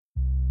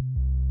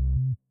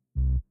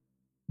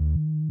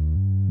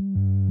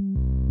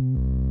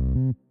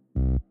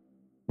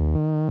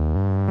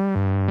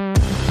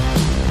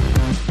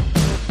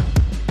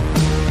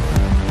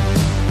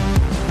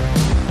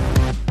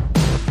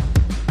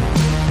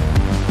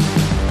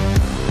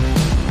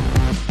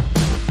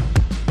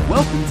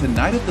to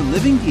Night of the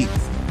Living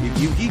Geeks. If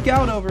you geek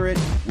out over it,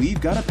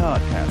 we've got a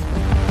podcast.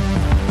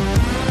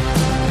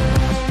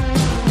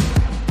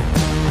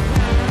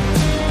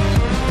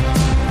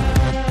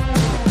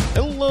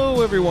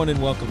 Hello, everyone, and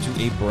welcome to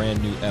a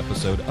brand new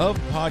episode of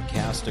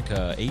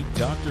Podcastica, a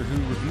Doctor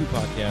Who review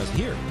podcast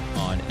here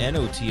on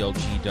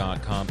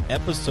NOTLG.com,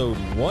 episode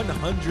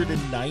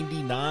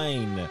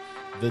 199,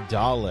 The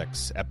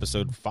Daleks,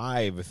 episode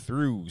 5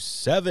 through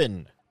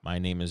 7. My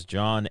name is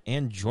John,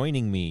 and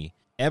joining me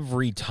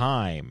every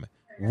time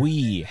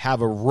we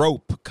have a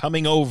rope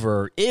coming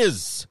over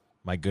is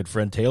my good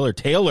friend Taylor.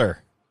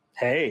 Taylor.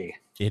 Hey.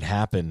 It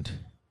happened.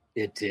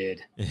 It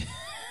did.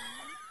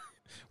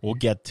 We'll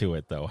get to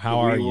it though. How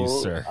are you,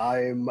 sir?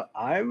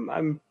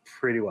 I'm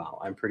pretty well.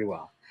 I'm pretty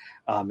well.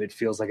 It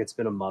feels like it's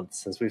been a month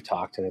since we've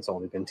talked, and it's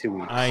only been 2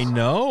 weeks. I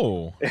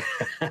know.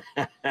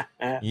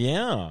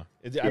 Yeah.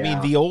 I mean,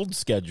 the old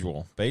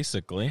schedule,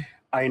 basically.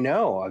 I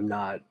know. I'm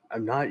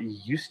not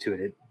used to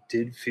it. It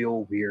did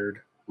feel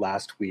weird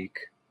last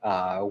week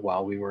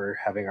while we were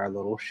having our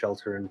little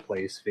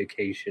shelter-in-place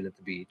vacation at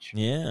the beach.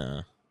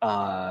 Yeah.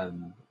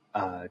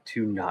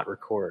 To not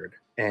record.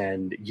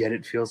 And yet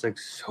it feels like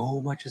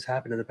so much has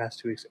happened in the past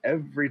 2 weeks.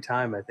 Every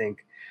time I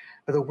think,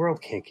 but the world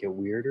can't get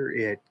weirder,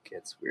 it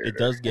gets weirder. It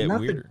does get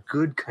not weirder. The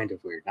good kind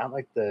of weird, not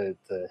like the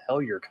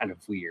Hellier kind of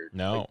weird.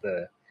 No. Like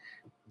the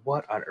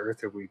what on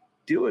earth are we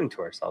doing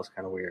to ourselves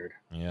kind of weird.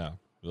 Yeah.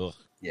 Ugh.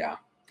 Yeah.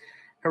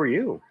 How are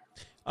you?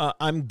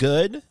 I'm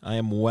good. I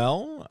am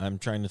well. I'm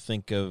trying to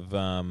think of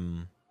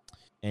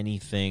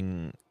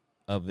anything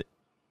of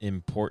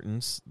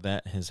importance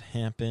that has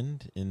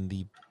happened in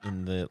the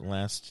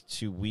last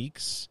 2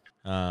 weeks.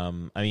 I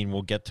mean,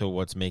 we'll get to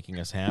what's making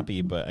us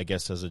happy, but I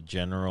guess as a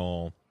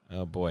general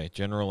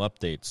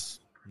updates,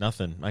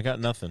 nothing. I got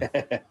nothing.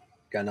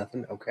 Got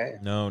nothing? Okay.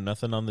 No,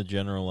 nothing on the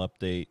general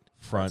update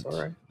front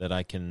right. that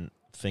I can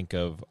think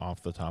of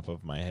off the top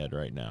of my head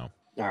right now.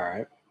 All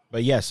right.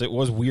 But yes, it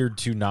was weird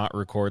to not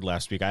record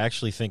last week. I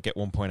actually think at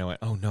one point I went,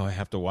 oh no, I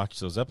have to watch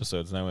those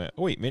episodes. And I went,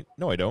 oh wait,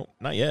 no, I don't.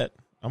 Not yet.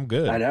 I'm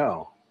good. I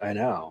know.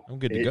 I'm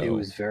good to go. It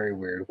was very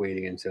weird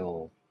waiting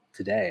until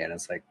today, and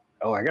it's like,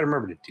 oh, I got to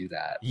remember to do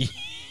that.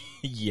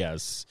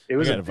 Yes. It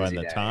was I a gotta find busy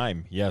the day.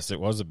 time. Yes, it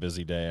was a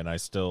busy day, and I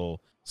still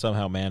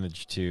somehow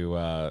managed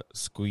to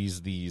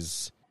squeeze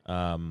these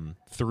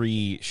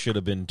 3 should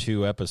have been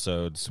 2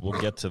 episodes.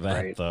 We'll get to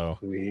that Right. though.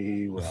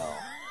 We will.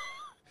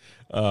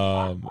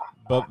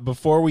 But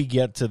before we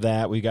get to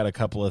that, we got a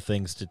couple of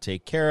things to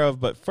take care of.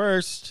 But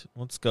first,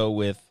 let's go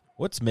with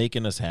what's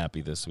making us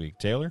happy this week.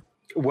 Taylor?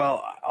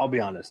 Well, I'll be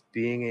honest.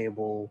 Being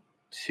able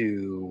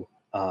to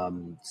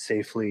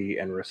safely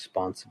and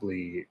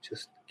responsibly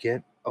just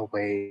get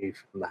away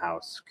from the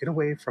house, get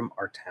away from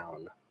our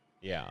town.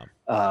 Yeah.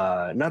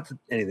 Not that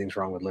anything's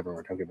wrong with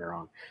Livermore, don't get me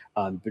wrong,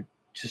 but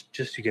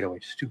just to get away,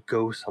 just to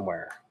go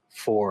somewhere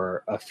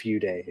for a few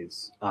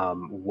days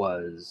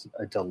was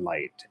a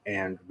delight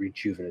and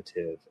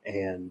rejuvenative,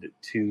 and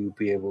to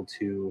be able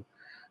to,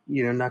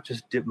 not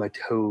just dip my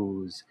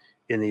toes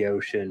in the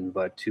ocean,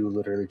 but to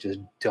literally just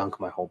dunk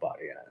my whole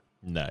body in it.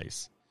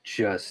 Nice.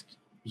 Just,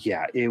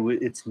 yeah,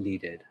 it's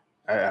needed.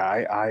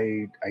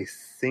 I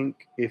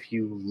think if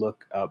you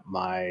look up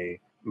my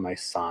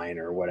sign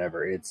or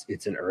whatever,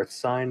 it's an earth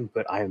sign,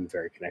 but I am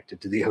very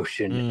connected to the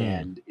ocean,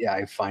 and yeah,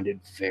 I find it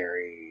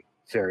very,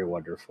 very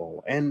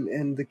wonderful.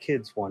 And the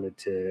kids wanted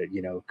to,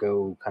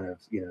 go kind of,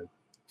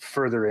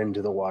 further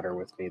into the water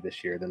with me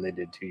this year than they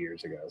did 2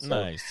 years ago. So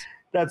Nice.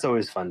 that's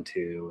always fun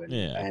too. And,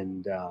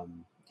 Yeah.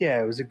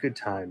 yeah, it was a good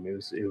time. It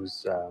was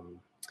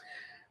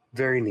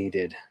very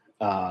needed,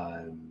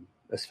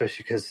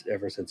 especially because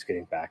ever since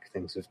getting back,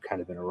 things have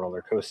kind of been a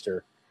roller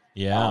coaster.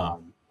 Yeah.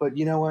 But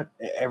you know what?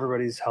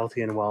 Everybody's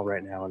healthy and well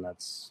right now, and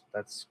that's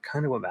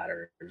kind of what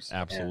matters.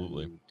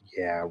 Absolutely. And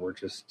yeah, we're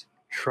just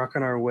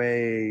trucking our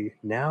way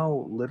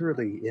now,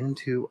 literally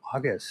into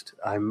August.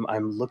 I'm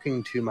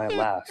looking to my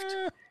left.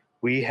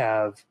 We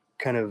have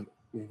kind of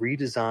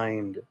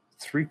redesigned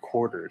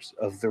 3/4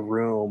 of the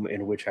room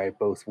in which I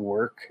both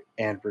work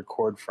and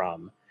record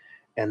from,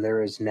 and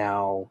there is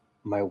now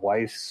my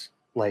wife's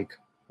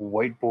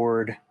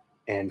whiteboard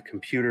and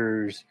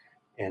computers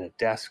and a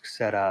desk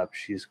set up.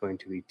 She's going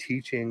to be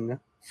teaching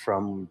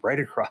from right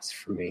across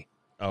from me.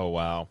 Oh,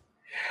 wow.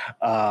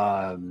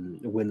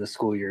 When the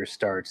school year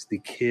starts, the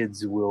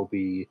kids will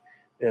be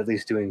at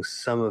least doing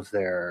some of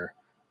their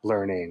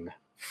learning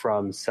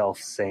from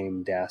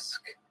same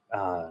desk,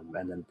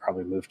 and then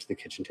probably move to the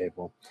kitchen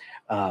table.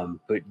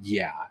 But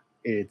yeah,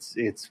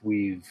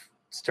 we've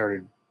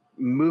started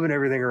moving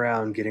everything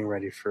around, getting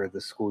ready for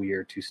the school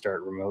year to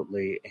start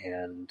remotely,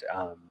 and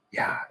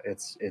yeah,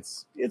 it's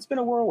been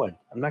a whirlwind.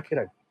 I'm not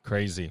kidding.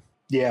 Crazy.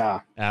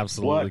 Yeah,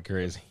 Absolutely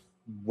crazy.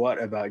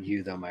 What about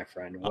you, though, my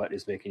friend? What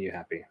is making you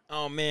happy?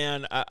 Oh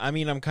man, I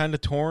mean, I'm kind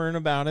of torn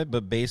about it,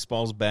 but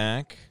baseball's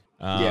back.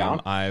 Yeah.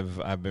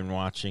 I've been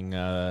watching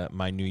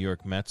my New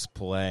York Mets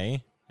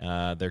play.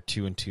 They're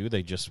 2-2.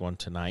 They just won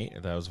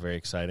tonight. That was very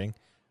exciting.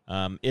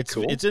 It's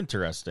Cool. It's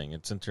interesting.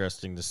 It's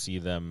interesting to see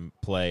them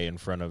play in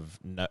front of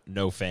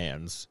no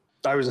fans.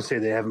 I was gonna say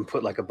they haven't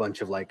put like a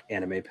bunch of like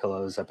anime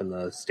pillows up in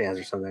the stands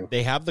or something.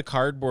 They have the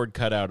cardboard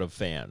cutout of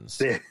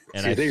fans,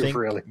 and I think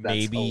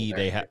maybe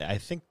they have. I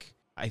think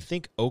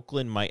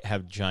Oakland might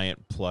have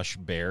giant plush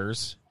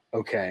bears.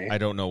 Okay. I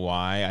don't know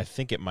why. I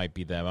think it might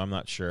be them. I'm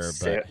not sure,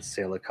 but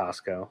Sale at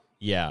Costco.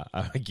 Yeah,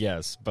 I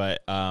guess.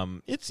 But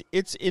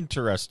it's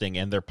interesting,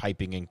 and they're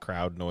piping in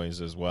crowd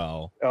noise as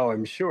well. Oh,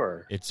 I'm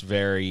sure. It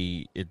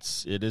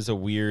is a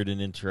weird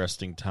and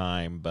interesting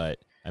time, but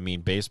I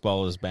mean,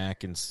 baseball is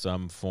back in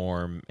some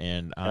form,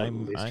 and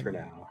for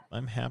now.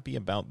 I'm happy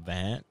about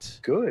that.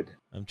 Good.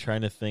 I'm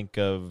trying to think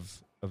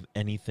of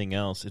anything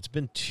else. It's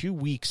been 2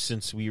 weeks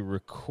since we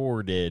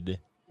recorded,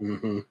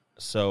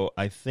 so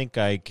I think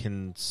I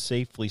can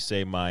safely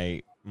say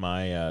my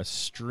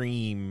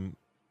stream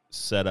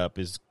setup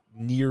is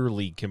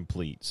nearly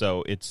complete.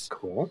 So it's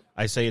cool.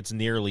 I say it's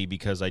nearly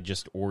because I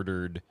just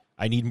ordered.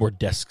 I need more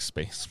desk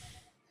space.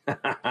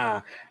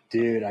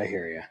 Dude, I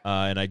hear you.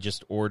 And I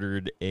just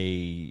ordered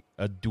a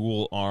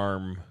dual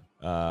arm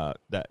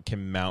that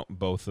can mount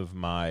both of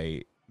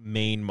my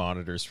main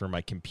monitors for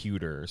my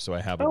computer, so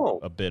I have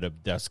a bit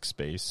of desk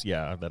space.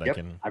 Yeah, that I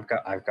can. I've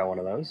got one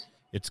of those.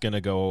 It's going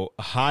to go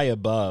high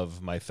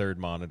above my third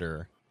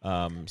monitor.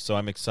 So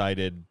I'm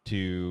excited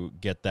to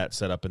get that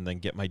set up and then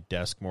get my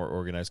desk more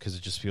organized, because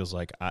it just feels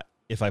like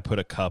if I put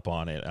a cup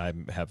on it, I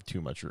have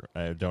too much room.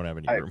 I don't have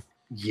any room.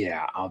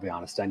 Yeah, I'll be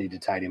honest. I need to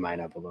tidy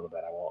mine up a little bit.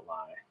 I won't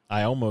lie.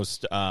 I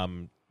almost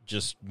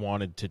just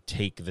wanted to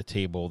take the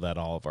table that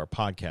all of our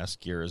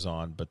podcast gear is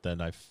on, but then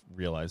I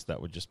realized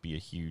that would just be a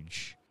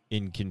huge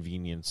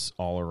inconvenience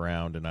all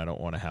around, and I don't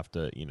want to have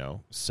to,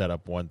 set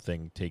up one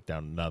thing, take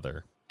down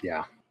another.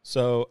 Yeah.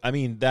 So, I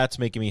mean, that's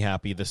making me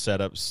happy. The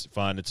setup's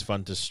fun. It's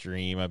fun to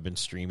stream. I've been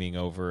streaming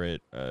over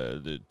at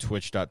the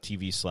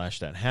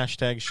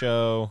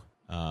twitch.tv/that#show.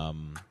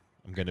 I'm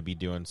going to be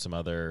doing some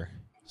other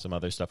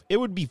stuff. It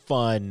would be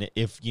fun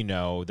if,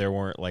 there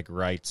weren't like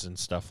rights and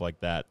stuff like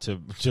that to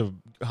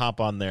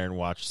hop on there and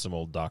watch some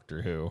old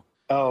Doctor Who.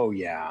 Oh,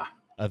 yeah.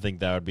 I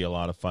think that would be a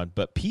lot of fun.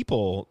 But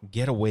people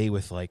get away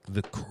with like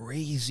the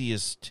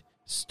craziest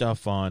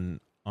stuff on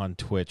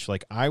Twitch.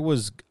 Like I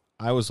was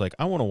like,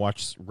 I want to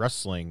watch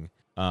wrestling.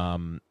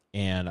 And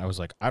I was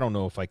like, I don't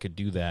know if I could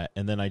do that.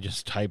 And then I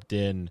just typed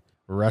in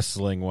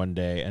wrestling one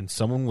day, and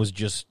someone was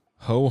just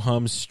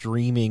ho-hum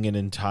streaming an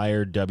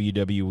entire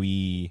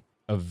WWE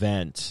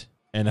event.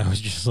 And I was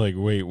just like,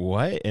 wait,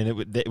 what?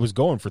 And it was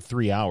going for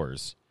 3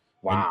 hours.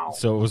 Wow. And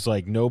so it was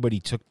like nobody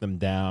took them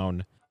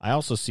down. I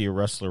also see a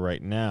wrestler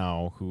right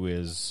now who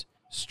is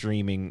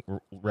streaming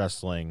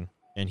wrestling,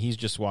 and he's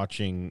just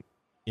watching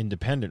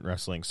independent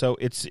wrestling. So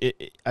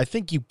I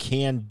think you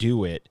can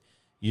do it.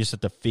 You just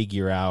have to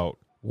figure out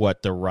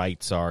what the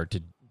rights are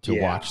to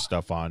watch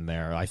stuff on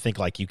there. I think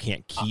like you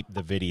can't keep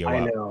the video up. I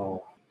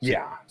know.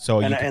 Yeah.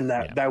 So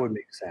that would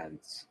make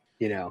sense.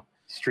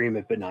 Stream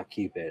it but not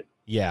keep it.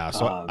 Yeah.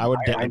 So I would.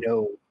 I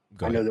know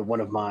that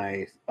one of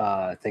my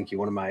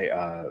one of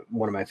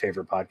my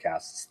favorite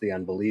podcasts, the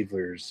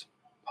Unbelievers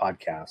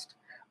podcast.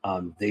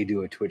 They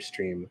do a Twitch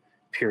stream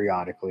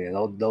periodically,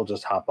 and they'll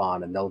just hop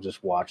on and they'll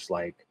just watch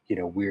like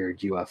weird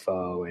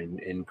UFO and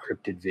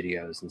encrypted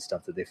videos and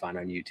stuff that they find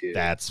on YouTube.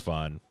 That's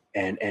fun.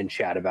 And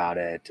chat about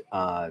it.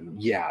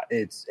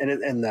 It's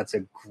that's a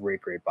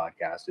great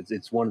podcast.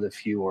 It's one of the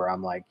few where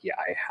I'm like, yeah,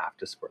 I have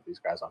to support these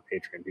guys on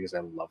Patreon because I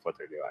love what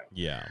they're doing.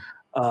 Yeah.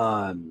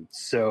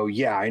 So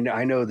yeah,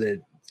 I know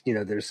that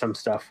there's some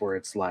stuff where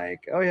it's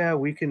like, oh yeah,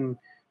 we can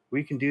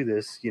do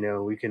this.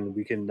 We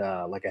can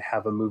like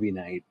have a movie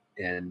night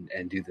and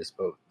do this,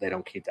 but they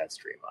don't keep that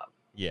stream up.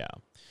 Yeah.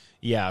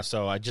 Yeah.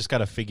 So I just got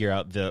to figure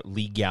out the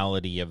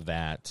legality of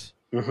that.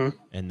 Mm-hmm.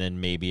 And then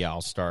maybe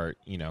I'll start,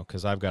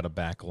 because I've got a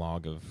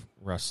backlog of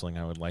wrestling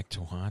I would like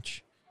to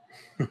watch.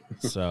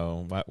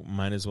 So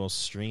might as well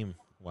stream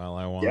while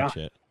I watch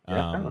it.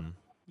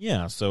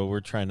 Yeah, so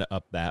we're trying to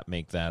up that,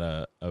 make that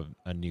a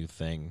new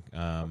thing.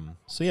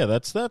 So yeah,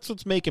 that's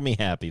what's making me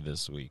happy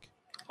this week.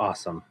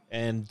 Awesome.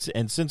 And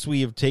since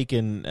we have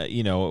taken,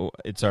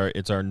 it's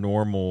our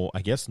normal,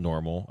 I guess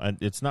normal.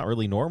 It's not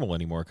really normal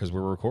anymore because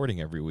we're recording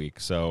every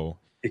week. So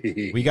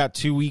we got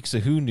 2 weeks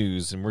of Who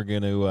news, and we're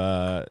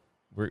gonna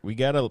we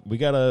got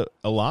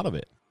a lot of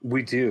it.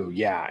 We do,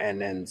 yeah.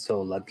 And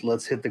so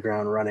let's hit the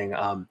ground running.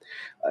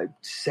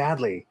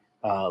 Sadly,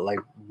 like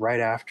right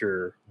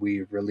after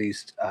we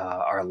released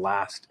our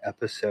last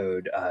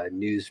episode,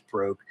 news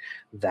broke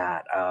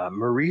that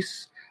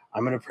Maurice,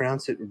 I'm going to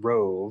pronounce it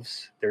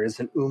Roves. There is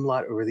an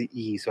umlaut over the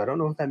E, so I don't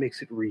know if that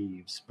makes it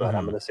Reeves, but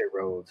I'm going to say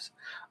Roves,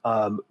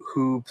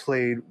 who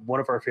played one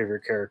of our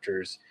favorite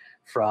characters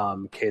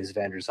from Caves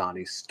van der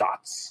Zanne,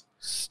 Stotts.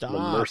 The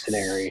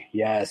mercenary.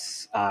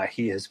 Yes,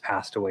 he has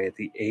passed away at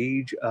the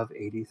age of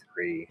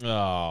 83.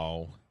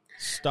 Oh,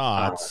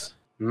 Stotts.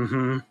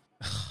 Mm-hmm.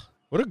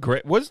 What a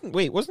great...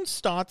 Wasn't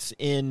Stotts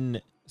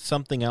in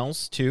something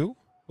else, too?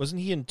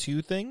 Wasn't he in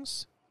 2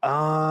 things?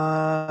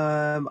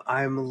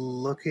 I'm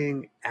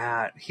looking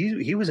at...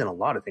 He was in a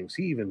lot of things.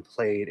 He even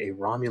played a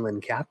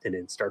Romulan captain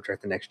in Star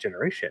Trek The Next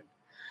Generation.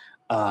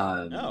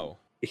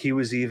 He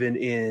was even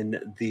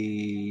in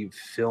the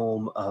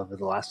film of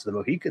The Last of the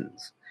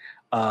Mohicans.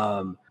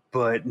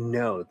 But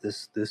no,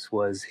 this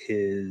was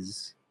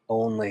his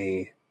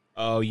only.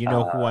 Oh, you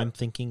know who I'm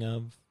thinking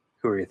of?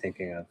 Who are you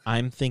thinking of?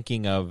 I'm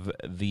thinking of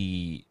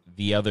the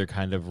other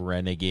kind of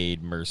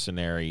renegade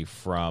mercenary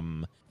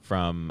from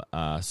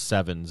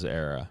Seven's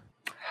era.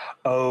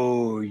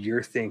 Oh,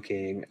 you're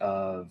thinking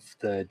of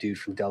the dude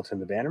from Delta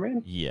and the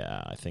Bannerman?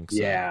 Yeah, I think so.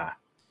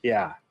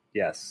 Yeah,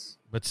 yes.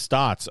 But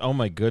Stotts, oh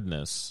my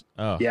goodness.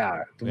 Oh,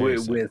 yeah, very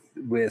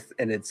with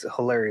and it's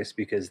hilarious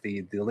because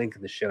the link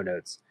in the show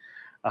notes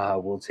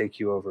will take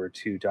you over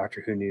to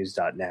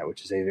DoctorWhoNews.net,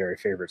 which is a very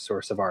favorite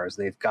source of ours.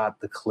 They've got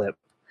the clip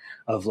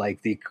of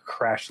like the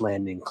crash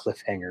landing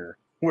cliffhanger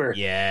where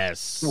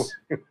yes,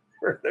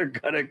 where they're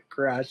gonna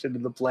crash into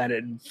the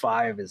planet, and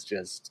 5 is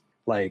just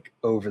like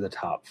over the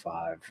top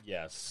 5.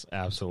 Yes,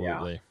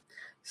 absolutely. Yeah.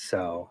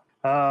 So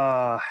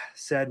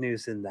sad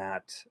news in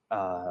that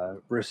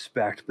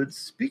respect. But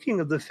speaking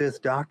of the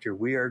Fifth Doctor,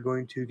 we are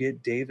going to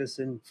get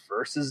Davison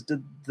versus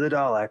the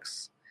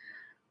Daleks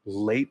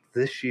late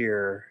this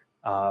year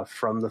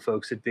from the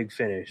folks at Big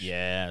Finish.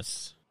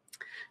 Yes.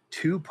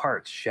 2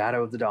 parts,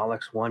 Shadow of the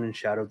Daleks 1 and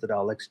Shadow of the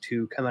Daleks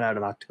 2, coming out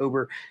in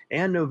October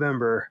and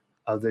November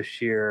of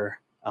this year.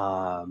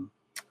 I'm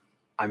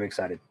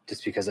excited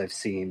just because I've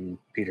seen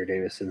Peter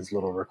Davison's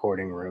little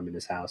recording room in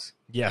his house.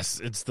 Yes,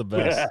 it's the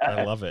best.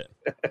 I love it.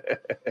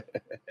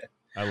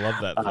 I love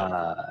that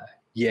thing.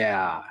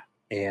 Yeah.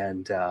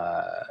 And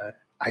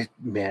I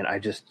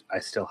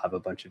still have a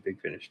bunch of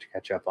Big Finish to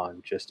catch up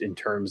on, just in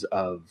terms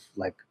of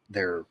like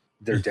their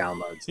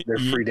downloads, their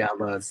free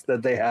downloads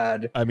that they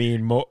had. I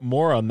mean,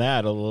 more on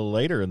that a little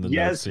later in the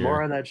notes here.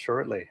 More on that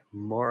shortly.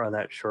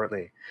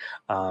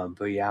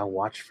 But yeah,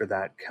 watch for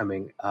that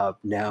coming up.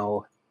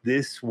 Now,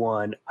 this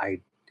one,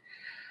 I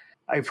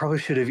probably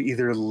should have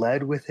either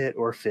led with it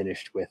or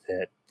finished with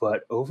it,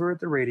 but over at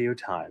the Radio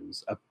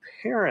Times,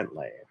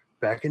 apparently,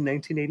 back in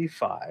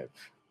 1985,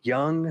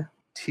 young,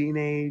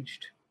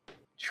 teenaged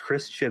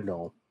Chris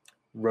Chibnall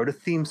wrote a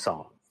theme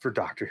song for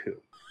Doctor Who.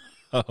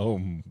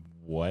 Oh,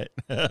 what?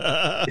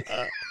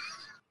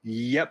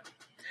 Yep.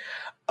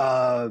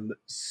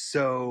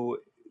 So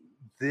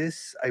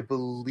this, I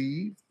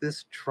believe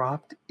this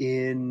dropped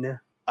in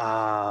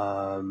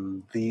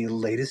the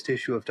latest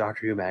issue of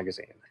Doctor Who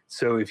magazine.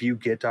 So if you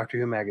get Doctor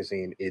Who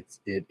magazine,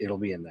 it'll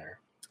be in there.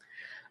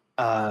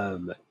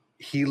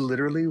 He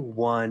literally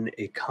won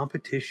a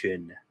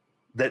competition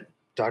that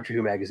Doctor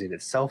Who magazine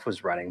itself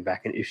was running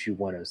back in issue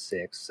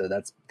 106. So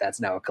that's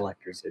now a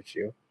collector's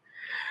issue.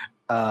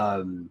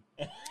 I'm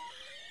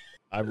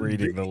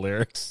reading the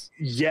lyrics.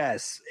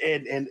 Yes,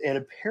 and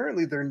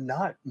apparently they're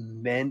not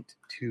meant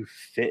to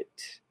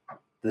fit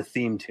the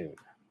theme tune.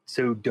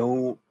 So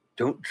don't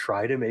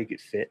try to make it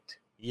fit.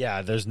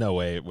 Yeah, there's no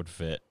way it would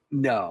fit.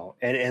 No,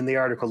 and the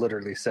article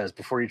literally says,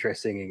 before you try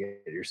singing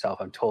it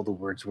yourself, I'm told the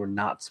words were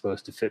not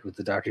supposed to fit with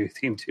the Doctor Who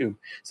theme tune,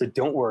 so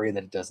don't worry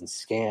that it doesn't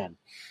scan.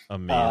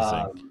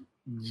 Amazing.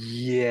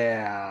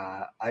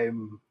 Yeah,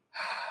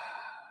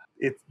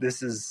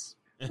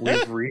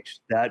 we've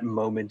reached that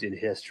moment in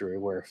history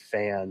where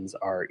fans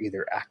are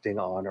either acting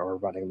on or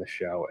running the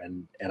show,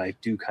 and I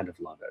do kind of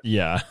love it.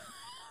 Yeah,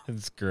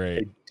 it's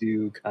great. I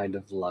do kind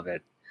of love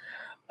it.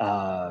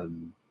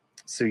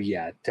 So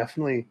yeah,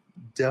 definitely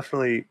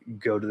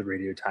go to the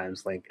Radio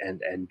Times link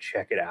and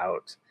check it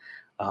out.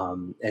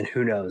 And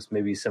who knows,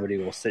 maybe somebody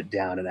will sit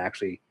down and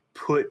actually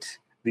put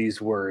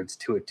these words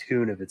to a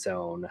tune of its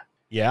own.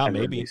 Yeah,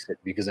 maybe.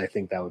 Because I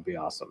think that would be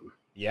awesome.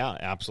 Yeah,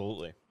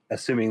 absolutely.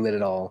 Assuming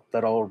that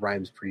that all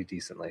rhymes pretty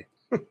decently.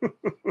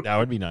 That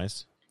would be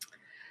nice.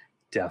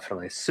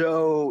 Definitely.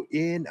 So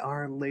in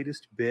our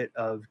latest bit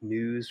of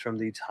news from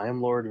the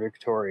Time Lord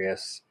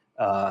Victorious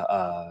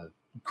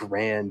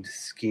grand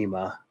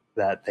schema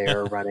that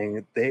they're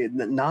running, they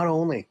not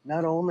only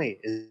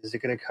is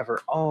it going to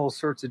cover all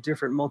sorts of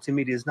different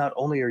multimedias, not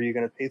only are you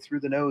going to pay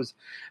through the nose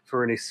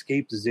for an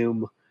escape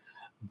zoom,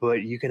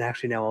 but you can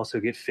actually now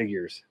also get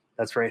figures.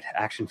 That's right,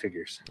 action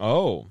figures.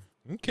 Oh,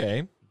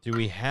 okay. Do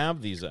we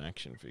have these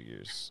action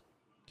figures?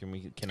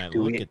 Can I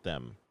look at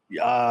them?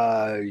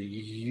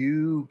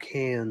 You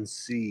can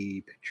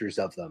see pictures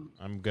of them.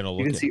 I'm gonna look.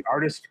 You can see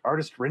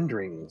artist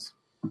renderings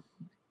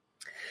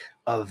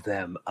of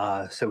them.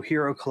 So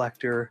Hero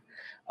Collector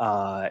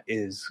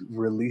is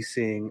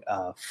releasing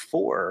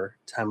 4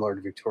 Time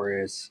Lord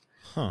Victorious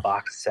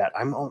box set.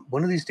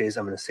 One of these days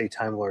I'm going to say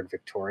Time Lord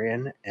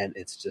Victorian, and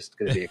it's just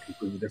going to be a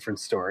completely different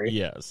story.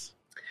 Yes.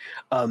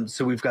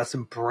 So we've got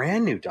some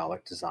brand new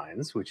Dalek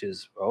designs, which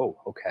is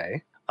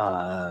okay.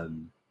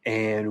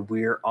 And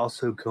we're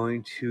also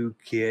going to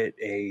get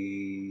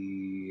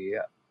a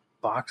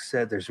box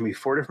set. There's going to be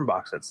 4 different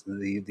box sets.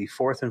 The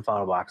 4th and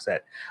final box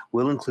set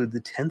will include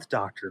the 10th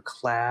Doctor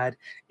clad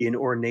in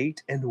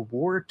ornate and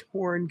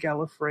war-torn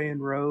Gallifreyan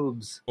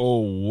robes. Oh,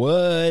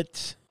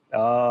 what?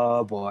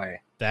 Oh, boy.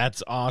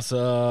 That's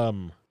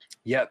awesome.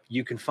 Yep,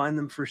 you can find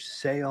them for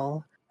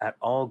sale at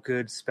all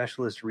good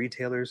specialist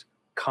retailers,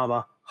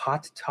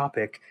 Hot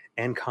Topic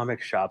and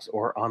comic shops,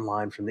 or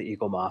online from the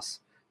Eagle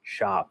Moss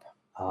shop.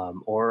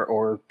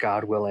 or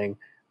God willing,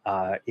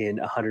 in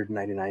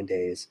 199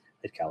 days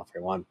at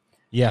Gallifrey One.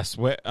 Yes.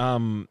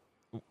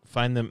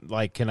 Find them.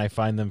 Like, can I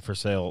find them for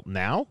sale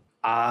now?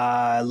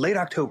 Late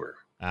October.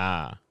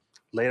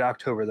 Late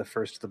October, the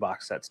first of the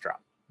box sets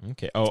drop.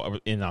 Okay. Oh,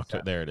 in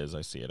October. There it is.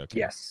 I see it. Okay.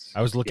 Yes.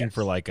 I was looking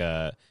for like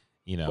a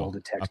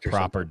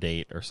proper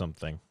date or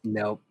something.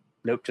 Nope.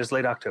 Just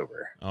late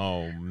October.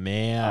 Oh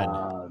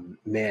man.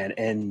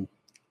 And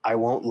I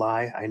won't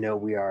lie. I know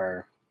we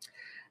are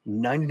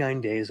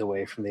 99 days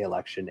away from the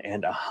election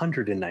and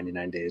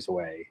 199 days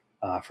away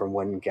from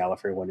when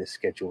Gallifrey One is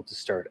scheduled to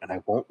start. And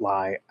I won't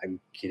lie, I'm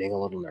getting a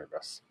little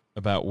nervous.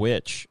 About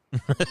which?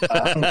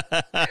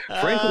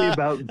 Frankly,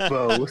 about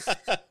both.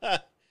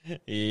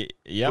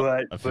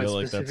 Yep. I feel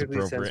like that's specifically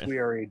appropriate. Since we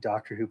are a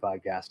Doctor Who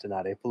podcast and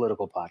not a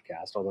political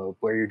podcast, although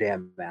wear your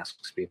damn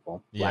masks,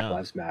 people. Black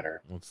Lives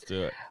Matter. Let's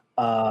do it.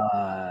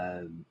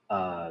 And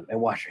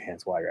wash your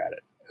hands while you're at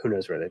it. Who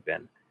knows where they've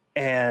been?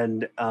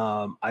 And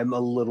I'm a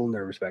little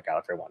nervous about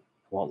Gallifrey One.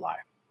 I won't lie.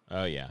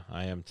 Oh yeah,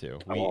 I am too.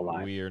 I won't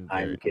lie.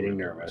 I'm getting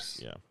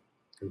nervous. Yeah,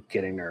 I'm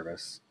getting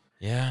nervous.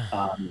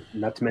 Yeah.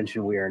 Not to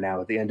mention we are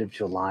now at the end of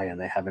July and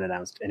they haven't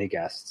announced any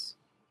guests.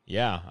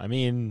 Yeah, I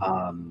mean,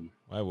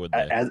 why would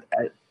they? As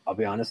I'll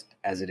be honest,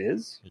 as it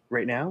is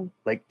right now,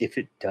 like if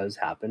it does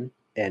happen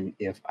and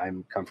if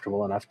I'm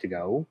comfortable enough to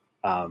go,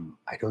 I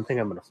don't think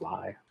I'm going to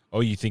fly.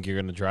 Oh, you think you're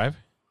going to drive?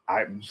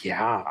 I'm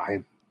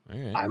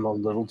a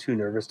little too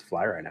nervous to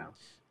fly right now.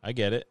 I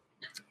get it.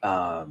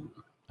 I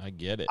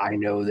get it. I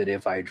know that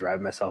if I drive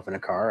myself in a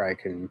car, I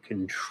can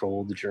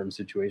control the germ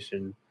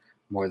situation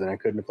more than I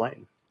could in a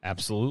plane.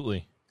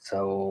 Absolutely.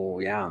 So,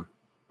 yeah.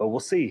 But we'll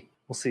see.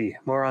 We'll see.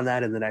 More on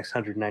that in the next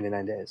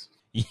 199 days.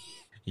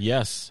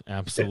 Yes,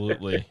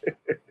 absolutely.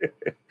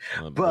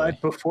 But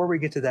before we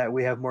get to that,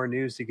 we have more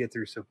news to get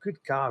through. So, good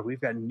God,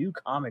 we've got new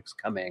comics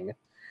coming.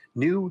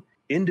 New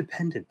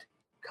independent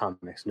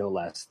comics, no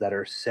less, that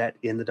are set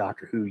in the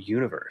Doctor Who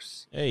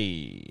universe.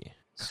 Hey,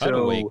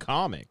 Cutaway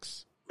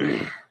Comics.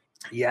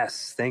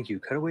 Yes, thank you.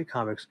 Cutaway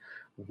Comics.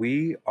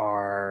 We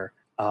are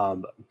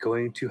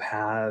going to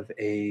have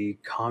a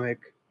comic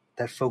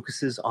that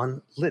focuses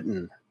on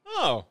Lytton.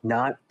 Oh.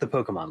 Not the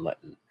Pokemon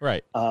Lytton.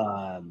 Right.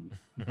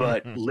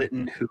 But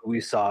Lytton, who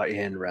we saw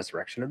in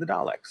Resurrection of the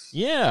Daleks.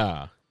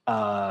 Yeah.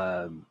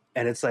 And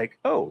it's like,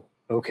 oh,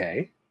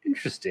 okay,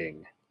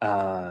 interesting.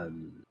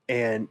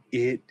 And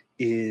it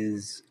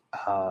is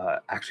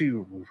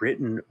actually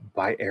written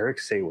by Eric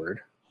Sayward.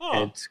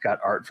 And it's got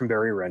art from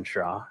Barry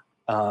Renshaw.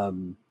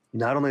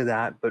 Not only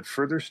that, but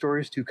further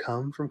stories to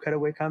come from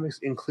Cutaway Comics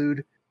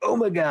include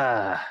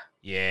Omega.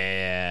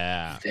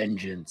 Yeah.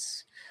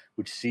 Vengeance,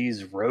 which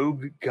sees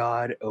rogue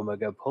god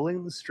Omega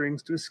pulling the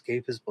strings to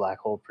escape his black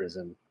hole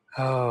prison.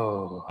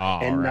 Not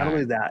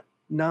only that,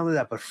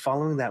 but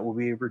following that will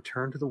be a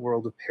return to the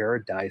world of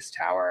Paradise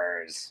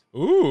Towers.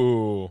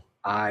 Ooh.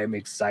 I'm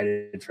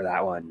excited for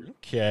that one.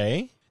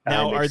 Okay.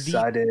 Now, I'm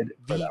excited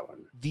for that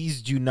one.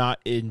 These do not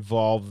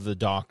involve the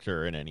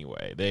Doctor in any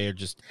way. They are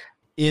just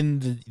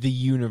in the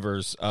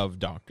universe of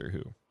Doctor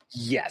Who.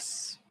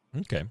 Yes.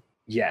 Okay.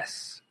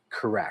 Yes,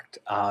 correct.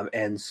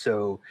 And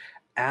so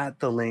at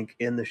the link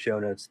in the show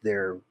notes,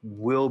 there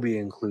will be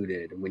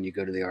included, when you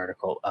go to the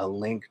article, a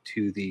link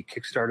to the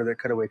Kickstarter that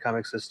Cutaway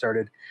Comics has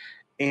started.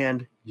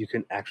 And you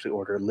can actually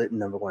order Lytton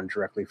 #1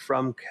 directly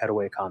from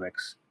Cutaway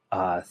Comics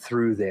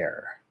through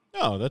there.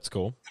 Oh, that's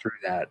cool.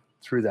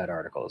 Through that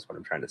article is what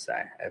I'm trying to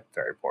say.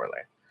 Very poorly.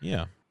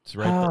 Yeah, it's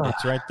right.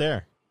 It's right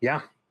there.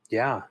 Yeah.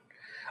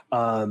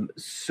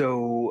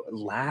 So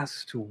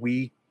last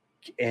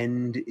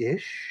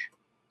weekend-ish,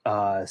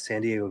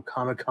 San Diego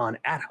Comic-Con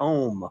at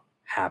home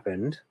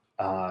happened.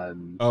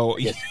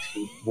 If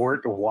you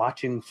weren't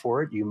watching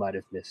for it, you might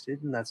have missed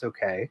it, and that's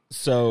okay.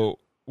 So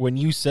when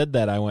you said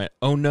that, I went,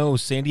 "Oh no,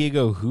 San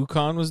Diego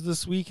WhoCon was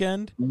this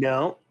weekend?"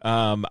 No.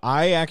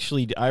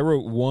 I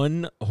wrote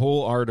one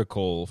whole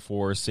article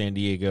for San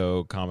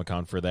Diego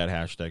Comic-Con for that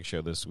hashtag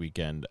show this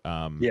weekend.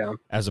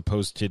 As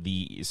opposed to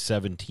the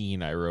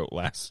 17 I wrote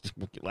last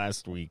week.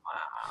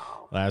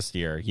 Wow. Last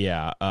year.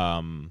 Yeah.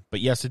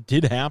 But yes, it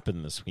did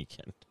happen this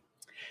weekend.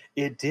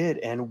 It did,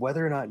 and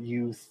whether or not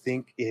you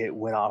think it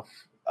went off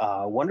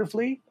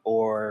wonderfully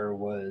or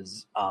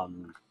was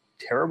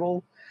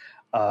terrible,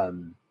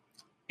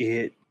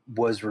 it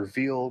was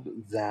revealed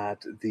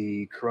that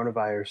the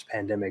coronavirus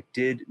pandemic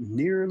did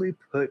nearly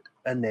put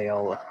a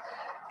nail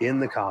in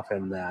the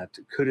coffin that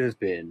could have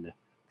been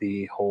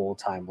the whole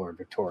Time Lord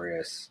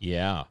Victorious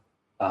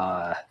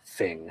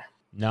thing.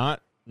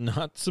 Not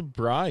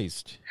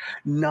surprised.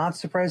 Not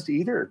surprised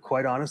either.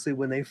 Quite honestly,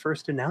 when they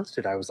first announced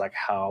it, I was like,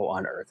 how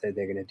on earth are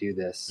they going to do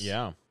this?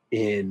 Yeah.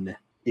 In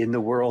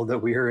the world that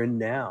we are in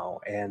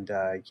now. And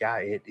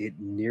it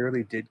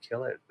nearly did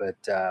kill it. But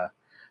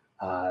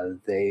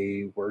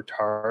they worked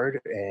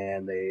hard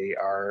and they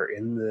are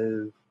in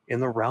the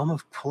realm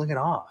of pulling it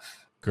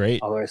off.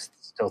 Great. Although I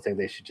still think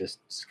they should just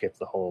skip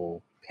the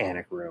whole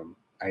panic room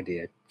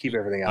idea. Keep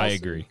everything else. I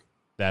agree.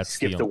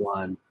 Skip the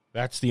one.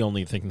 That's the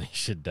only thing they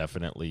should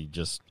definitely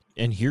just,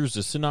 and here's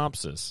a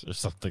synopsis or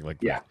something like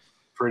that. Yeah,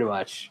 pretty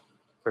much.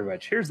 pretty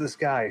much. Here's this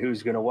guy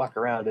who's going to walk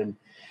around and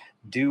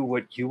do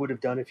what you would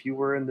have done if you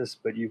were in this,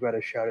 but you've got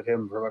to shout at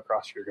him from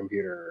across your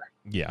computer.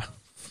 Yeah.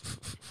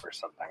 Or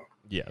something.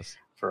 Yes.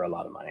 For a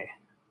lot of money.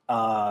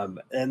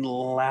 And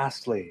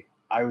lastly,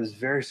 I was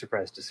very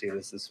surprised to see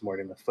this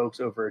morning. The folks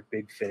over at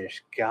Big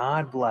Finish,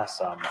 God bless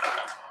them,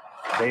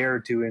 they are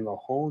doing a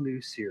whole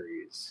new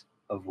series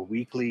of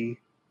weekly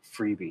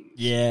freebies.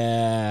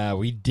 Yeah,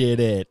 we did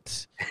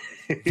it.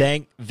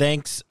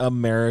 Thanks,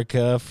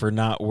 America, for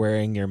not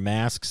wearing your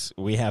masks.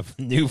 We have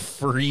new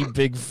free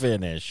Big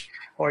Finish.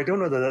 Oh, I don't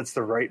know that that's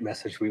the right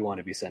message we want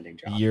to be sending,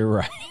 John. You're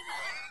right.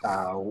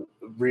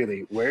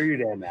 Really, wear your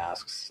damn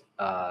masks.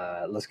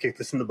 Let's kick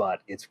this in the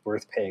butt. It's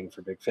worth paying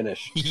for Big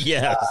Finish.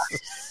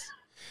 Yes.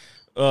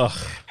 Ugh.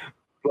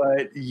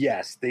 But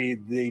yes, they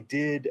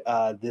did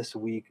this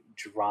week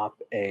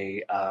drop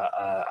a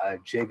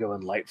Jago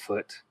and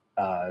Lightfoot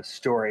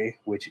story,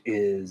 which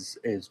is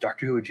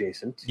Doctor Who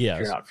adjacent. Yes.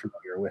 If you're not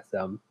familiar with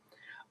them.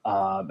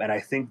 And I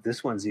think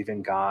this one's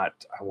even got,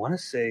 I want to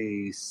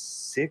say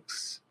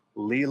 6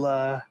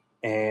 Leela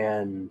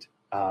and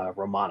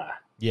Romana.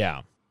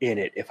 Yeah. In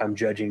it, if I'm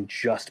judging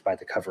just by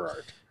the cover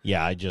art.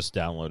 Yeah, I just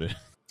downloaded.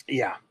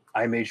 Yeah,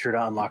 I made sure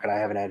to unlock it. I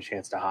haven't had a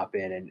chance to hop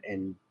in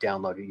and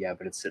download it yet,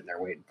 but it's sitting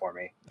there waiting for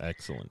me.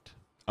 Excellent.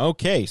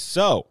 Okay,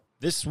 so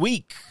this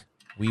week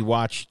we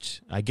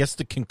watched, I guess,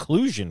 the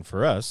conclusion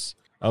for us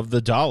of the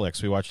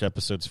Daleks. We watched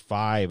episodes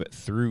 5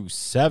 through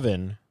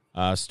 7,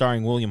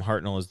 starring William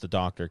Hartnell as the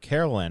Doctor,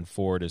 Carol Ann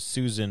Ford as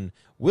Susan,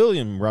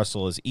 William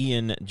Russell as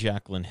Ian,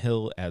 Jacqueline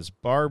Hill as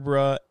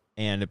Barbara,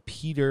 and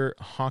Peter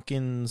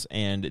Hawkins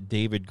and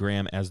David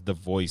Graham as the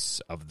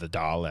voice of the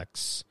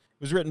Daleks.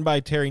 It was written by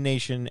Terry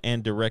Nation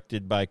and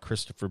directed by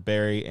Christopher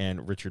Barry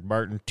and Richard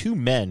Martin, 2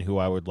 men who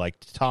I would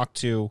like to talk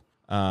to.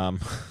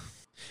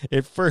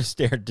 It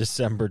first aired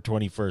December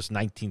 21st,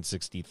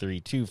 1963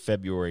 to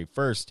February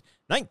 1st,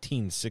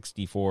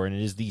 1964, and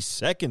it is the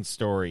second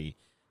story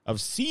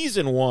of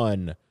Season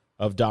 1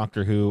 of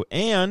Doctor Who.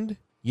 And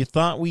you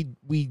thought we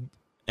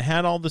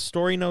had all the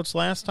story notes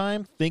last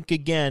time? Think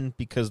again,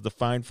 because the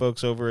fine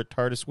folks over at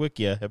TARDIS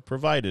Wikia have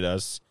provided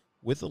us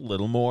with a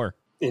little more.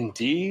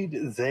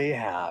 Indeed, they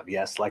have.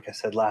 Yes, like I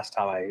said last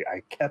time,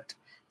 I kept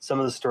some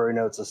of the story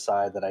notes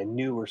aside that I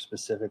knew were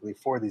specifically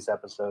for these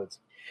episodes.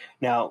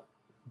 Now,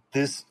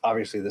 this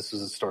was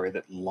a story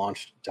that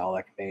launched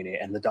Dalek Mania,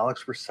 and the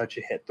Daleks were such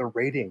a hit. The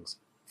ratings,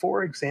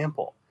 for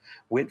example,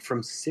 went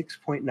from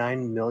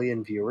 6.9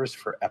 million viewers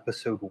for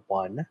episode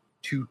 1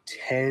 to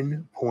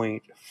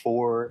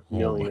 10.4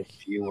 million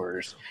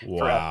viewers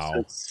for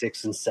episodes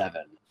 6 and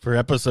 7. For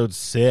episode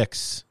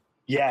 6.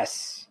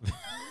 Yes.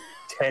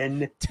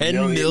 10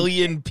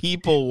 million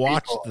people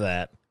watched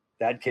that.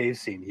 That cave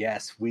scene,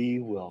 yes, we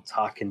will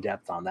talk in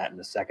depth on that in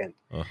a second.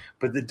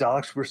 But the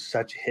Daleks were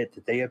such a hit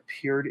that they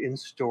appeared in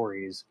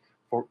stories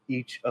for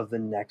each of the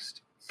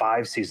next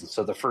 5 seasons.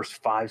 So the first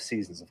 5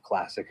 seasons of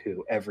Classic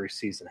Who, every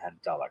season had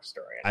a Dalek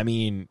story in it. I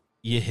mean,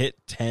 you hit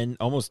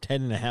almost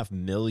 10.5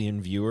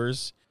 million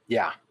viewers.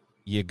 Yeah.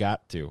 You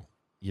got to.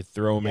 You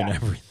throw them in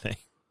everything.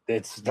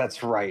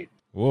 That's right.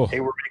 Whoa. Hey,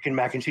 we're making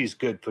mac and cheese.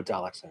 Good, put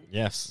Daleks in.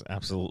 Yes,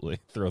 absolutely.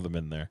 Throw them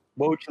in there.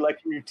 What would you like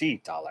in your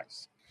tea,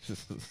 Daleks?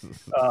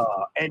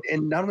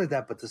 And not only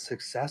that, but the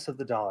success of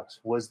the Daleks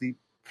was the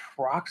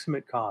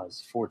proximate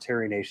cause for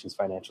Terry Nation's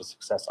financial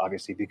success,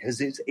 obviously, because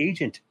his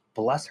agent,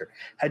 bless her,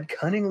 had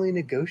cunningly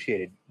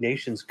negotiated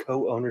Nation's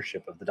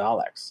co-ownership of the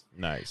Daleks.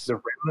 Nice.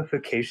 The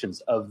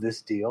ramifications of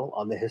this deal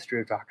on the history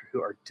of Doctor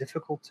Who are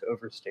difficult to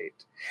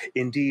overstate.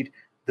 Indeed,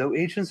 though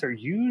agents are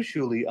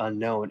usually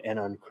unknown and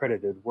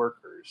uncredited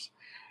workers,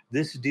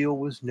 this deal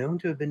was known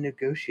to have been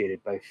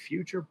negotiated by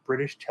future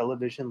British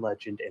television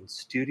legend and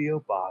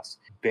studio boss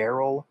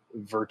Beryl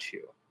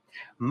Virtue,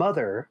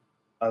 mother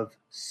of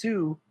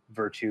Sue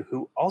Virtue,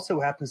 who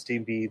also happens to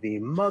be the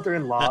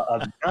mother-in-law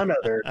of none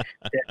other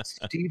than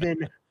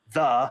Stephen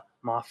the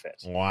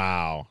Moffat.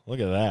 Wow. Look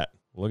at that.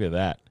 Look at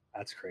that.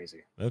 That's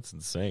crazy. That's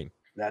insane.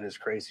 That is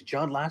crazy.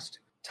 John, last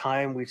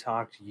time we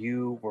talked,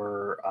 you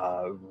were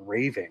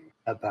raving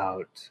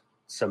about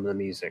some of the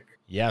music.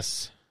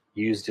 Yes.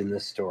 Used in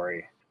this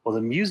story. Well,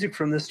 the music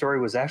from this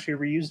story was actually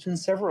reused in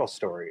several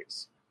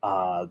stories.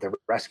 The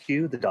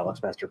Rescue, the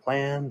Daleks' Master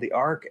Plan, the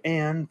Ark,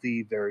 and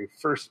the very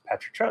first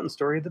Patrick Troughton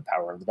story, The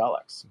Power of the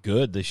Daleks.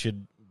 Good. They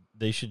should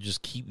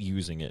just keep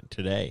using it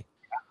today.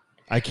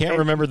 I can't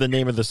remember the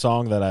name of the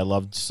song that I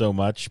loved so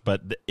much,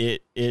 but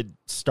it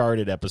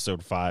started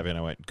episode 5, and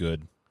I went,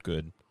 good.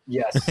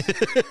 Yes.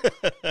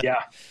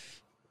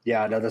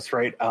 Yeah, no, that's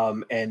right.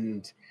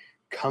 And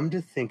come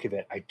to think of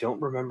it, I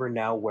don't remember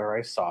now where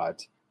I saw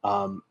it,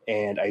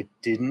 and I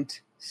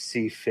didn't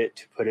see fit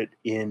to put it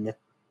in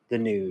the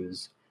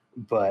news,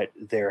 but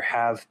there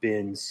have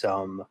been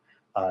some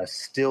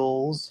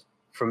stills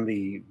from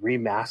the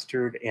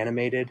remastered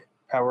animated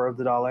Power of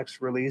the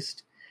Daleks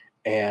released,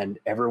 and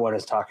everyone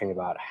is talking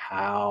about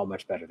how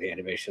much better the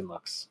animation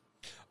looks.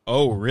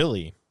 Oh,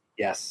 really?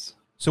 Yes.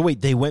 So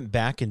wait, they went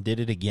back and did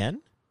it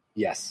again?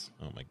 Yes.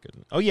 Oh, my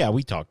goodness. Oh, yeah,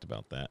 we talked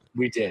about that.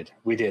 We did.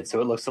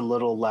 So it looks a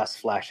little less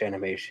flash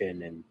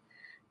animation and,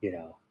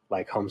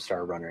 like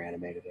Homestar Runner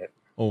animated it.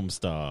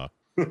 Homestar.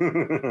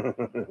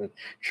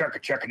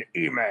 check an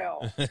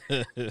email.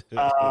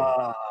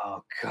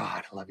 Oh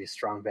God, I love you,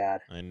 Strong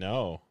Bad. I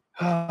know.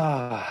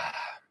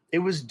 It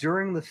was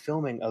during the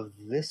filming of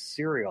this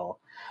serial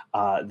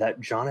that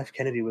John F.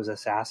 Kennedy was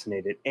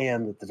assassinated,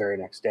 and that the very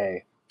next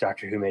day,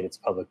 Doctor Who made its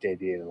public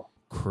debut.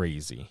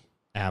 Crazy.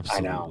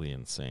 Absolutely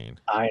insane.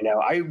 I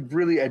know.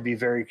 I'd be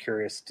very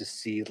curious to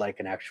see like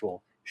an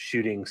actual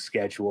shooting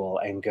schedule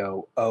and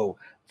go, oh,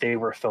 they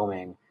were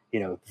filming,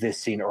 this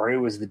scene, or it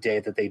was the day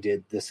that they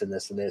did this and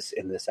this and this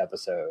in this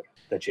episode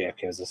that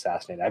JFK was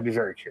assassinated. I'd be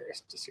very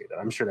curious to see that.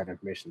 I'm sure that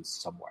information's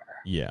somewhere.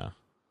 Yeah.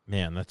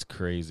 Man, that's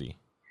crazy.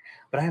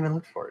 But I haven't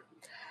looked for it.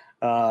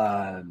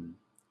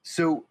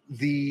 So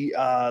the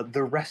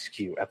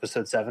Rescue,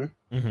 episode 7,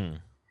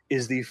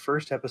 is the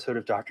first episode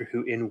of Doctor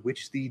Who in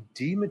which the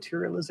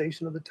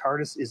dematerialization of the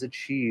TARDIS is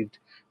achieved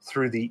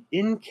through the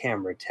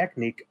in-camera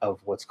technique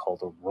of what's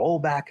called a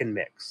rollback and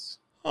mix,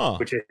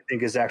 which I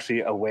think is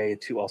actually a way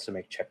to also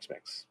make Chex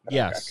Mix.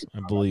 Yes, I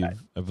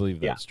believe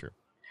that's true.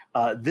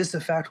 This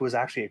effect was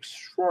actually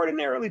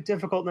extraordinarily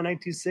difficult in the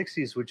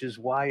 1960s, which is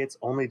why it's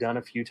only done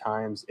a few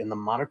times in the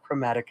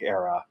monochromatic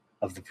era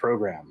of the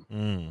program.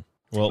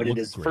 Well, but it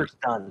is great.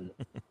 First done.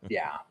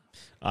 Yeah.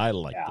 I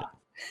liked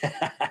it.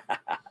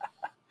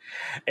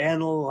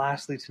 And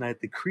lastly tonight,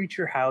 the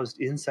creature housed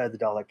inside the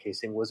Dalek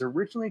casing was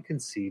originally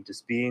conceived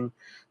as being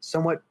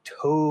somewhat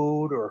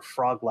toad or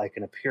frog-like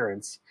in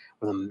appearance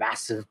with a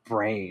massive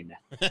brain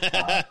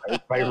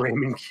by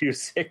Raymond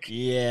Cusick.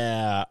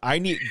 Yeah.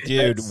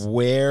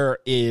 Where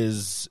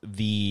is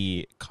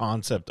the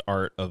concept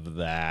art of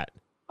that?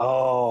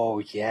 Oh,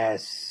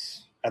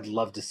 yes. I'd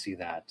love to see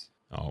that.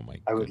 Oh, my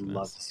goodness. I would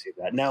love to see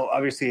that. Now,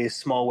 obviously, a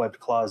small webbed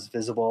claw is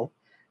visible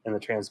in the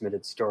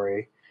transmitted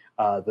story.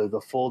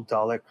 The full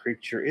Dalek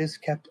creature is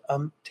kept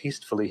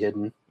tastefully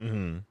hidden.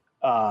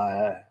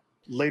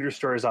 Later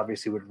stories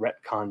obviously would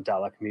retcon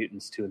Dalek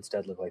mutants to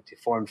instead look like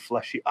deformed,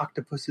 fleshy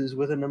octopuses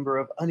with a number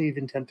of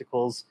uneven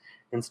tentacles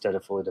instead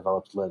of fully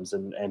developed limbs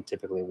and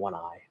typically one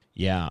eye.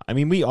 Yeah, I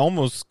mean, we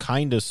almost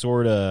kind of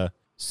sort of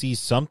see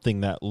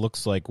something that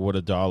looks like what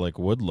a Dalek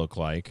would look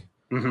like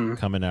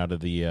coming out of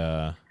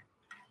the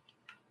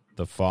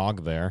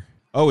fog there.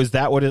 Oh, is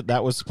that what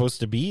that was supposed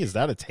to be? Is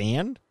that its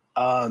hand?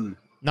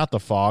 Not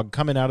the fog,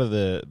 coming out of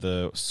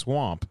the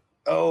swamp.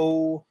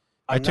 Oh,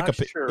 I'm not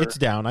sure. It's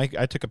down. I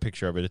took a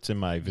picture of it. It's in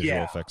my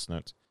visual effects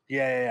notes.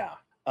 Yeah.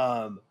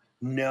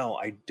 No,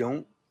 I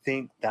don't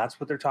think that's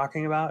what they're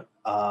talking about.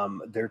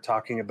 They're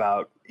talking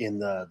about in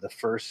the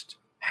first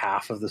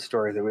half of the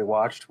story that we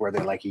watched, where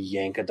they like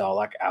yank a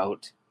Dalek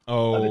out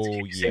of its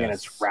casing, and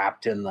it's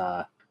wrapped in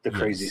the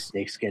crazy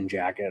snakeskin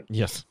jacket.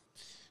 Yes.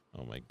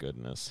 Oh my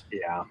goodness.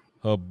 Yeah.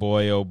 Oh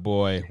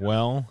boy.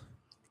 Well,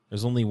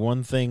 there's only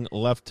one thing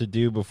left to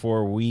do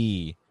before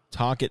we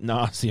talk ad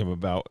nauseum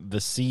about the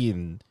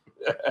scene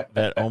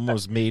that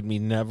almost made me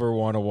never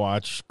want to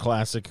watch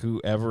Classic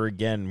Who ever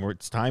again.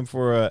 It's time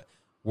for a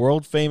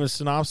world-famous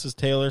synopsis,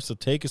 Taylor, so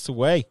take us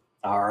away.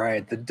 All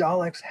right. The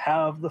Daleks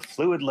have the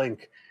fluid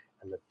link,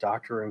 and the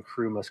Doctor and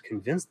crew must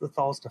convince the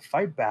Thals to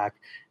fight back,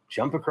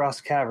 jump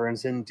across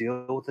caverns, and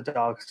deal with the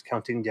Daleks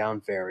counting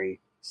down very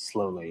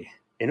slowly.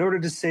 In order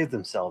to save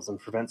themselves and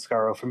prevent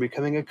Skaro from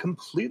becoming a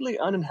completely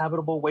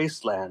uninhabitable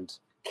wasteland,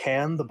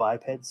 can the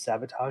bipeds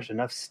sabotage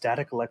enough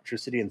static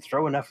electricity and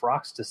throw enough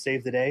rocks to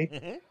save the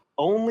day?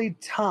 Only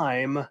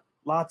time,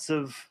 lots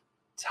of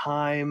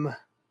time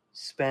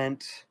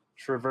spent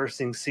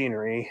traversing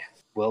scenery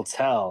will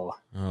tell.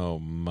 Oh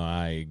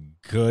my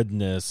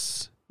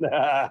goodness.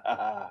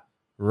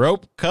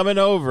 Rope coming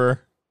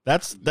over.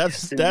 That's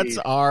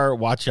our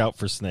watch out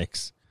for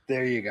snakes.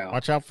 There you go.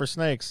 Watch out for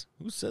snakes.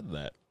 Who said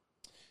that?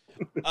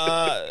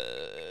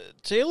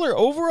 Taylor,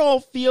 overall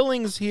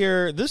feelings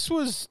here. This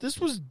was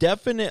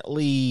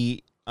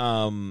definitely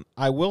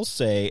I will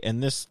say,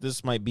 and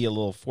this might be a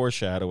little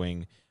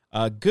foreshadowing.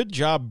 Good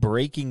job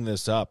breaking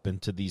this up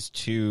into these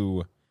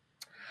two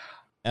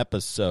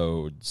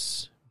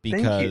episodes,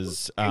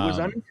 because it was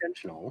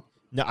unintentional.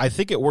 No, I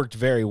think it worked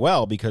very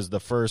well, because the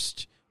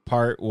first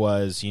part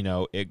was,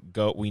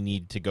 we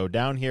need to go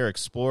down here,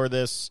 explore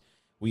this.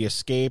 We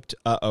escaped.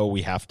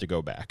 We have to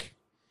go back.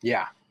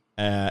 Yeah.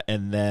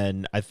 And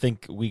then I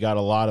think we got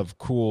a lot of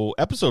cool.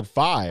 Episode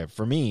 5,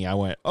 for me, I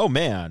went, oh,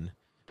 man.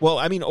 Well,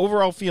 I mean,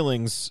 overall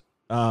feelings,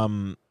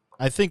 I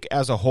think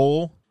as a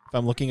whole, if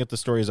I'm looking at the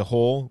story as a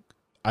whole,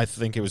 I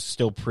think it was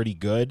still pretty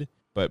good.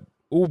 But,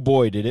 oh,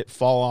 boy, did it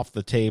fall off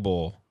the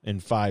table in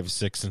 5,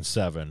 6, and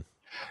 7.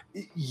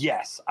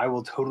 Yes, I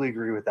will totally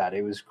agree with that.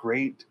 It was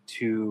great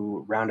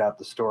to round out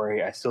the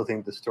story. I still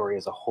think the story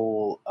as a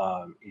whole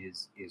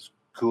is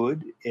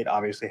good. It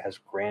obviously has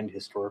grand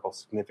historical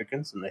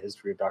significance in the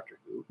history of Doctor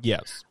Who.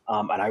 Yes.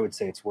 And I would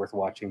say it's worth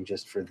watching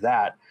just for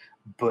that.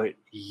 But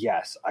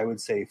yes, I would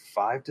say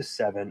 5 to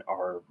 7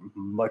 are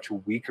much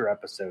weaker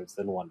episodes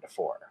than 1 to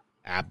 4.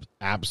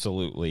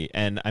 Absolutely.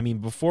 And I mean,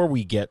 before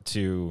we get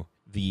to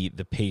the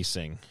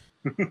pacing,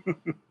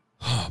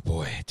 Oh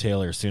boy,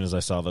 Taylor, as soon as I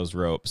saw those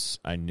ropes,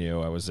 I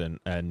knew I was having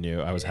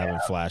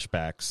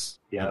flashbacks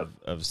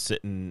of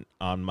sitting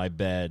on my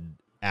bed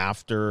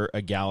after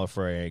a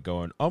Gallifrey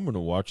going, I'm going to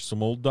watch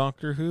some old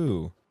Doctor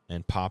Who,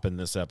 and popping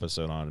this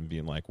episode on and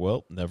being like,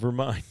 well, never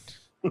mind.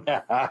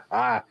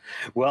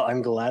 Well,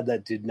 I'm glad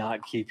that did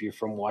not keep you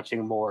from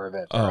watching more of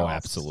it. Oh,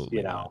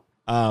 absolutely.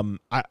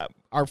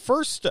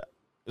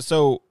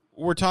 So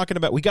we're talking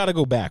about, we got to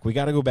go back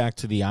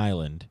to the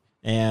island,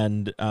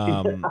 and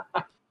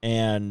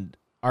and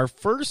our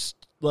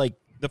first, like,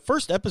 the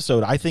first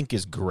episode I think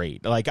is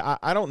great. Like,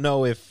 I don't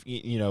know if,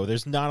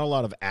 there's not a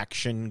lot of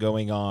action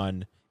going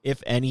on.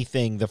 If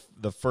anything,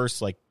 the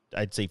first, like,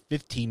 I'd say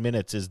 15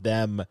 minutes is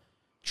them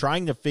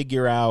trying to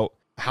figure out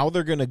how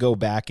they're going to go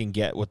back and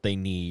get what they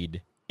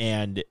need,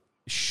 and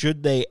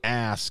should they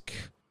ask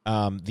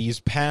these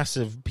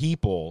passive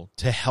people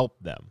to help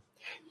them.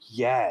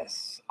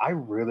 Yes, I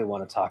really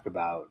want to talk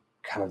about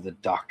kind of the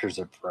Doctor's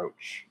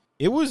approach.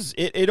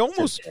 It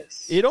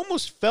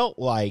almost felt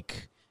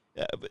like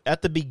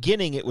at the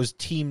beginning it was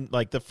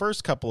the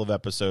first couple of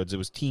episodes it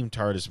was Team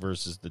TARDIS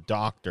versus the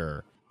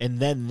Doctor, and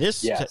then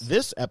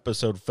this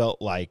episode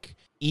felt like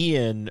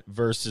Ian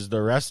versus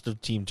the rest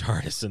of Team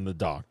TARDIS and the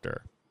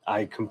Doctor.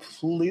 I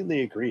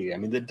completely agree. I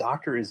mean, the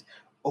Doctor is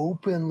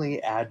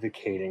openly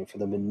advocating for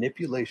the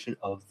manipulation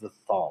of the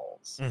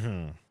Thals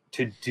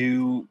to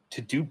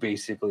do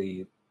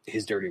basically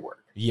his dirty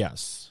work.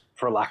 Yes.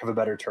 For lack of a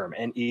better term.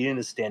 And Ian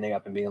is standing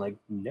up and being like,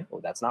 no,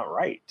 that's not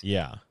right.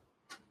 Yeah.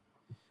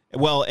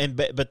 Well,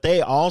 but they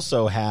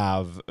also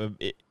have,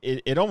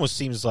 it almost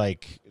seems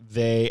like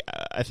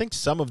I think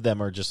some of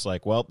them are just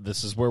like, well,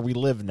 this is where we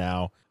live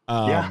now.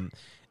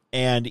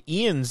 And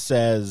Ian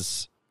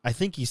says, I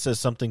think he says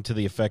something to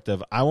the effect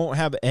of, I won't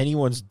have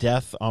anyone's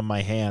death on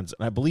my hands.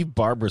 And I believe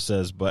Barbara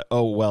says, but,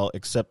 oh, well,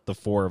 except the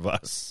four of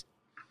us.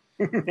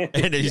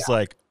 And he's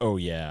like, oh,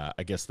 yeah,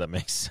 I guess that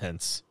makes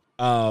sense.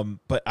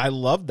 But I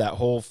loved that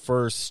whole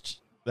first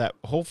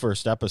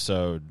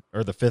episode,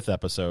 or the fifth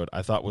episode.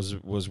 I thought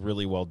was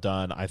really well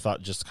done. I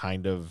thought just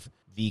kind of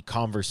the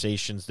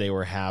conversations they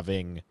were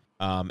having,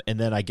 and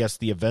then I guess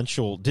the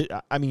eventual.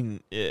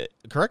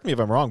 Correct me if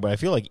I'm wrong, but I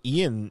feel like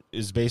Ian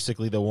is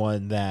basically the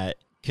one that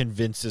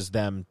convinces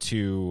them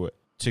to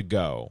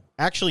go.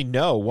 Actually,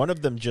 no. One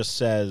of them just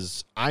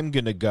says, "I'm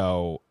gonna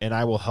go, and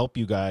I will help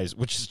you guys,"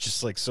 which is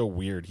just like so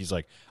weird. He's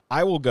like,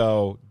 "I will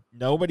go.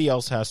 Nobody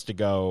else has to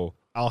go.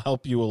 I'll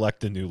help you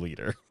elect a new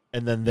leader."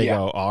 And then they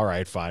go, all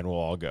right, fine, we'll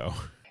all go.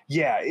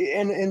 Yeah,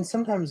 and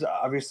sometimes,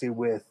 obviously,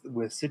 with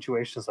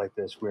situations like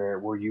this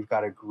where you've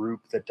got a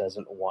group that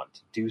doesn't want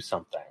to do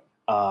something,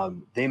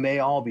 they may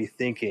all be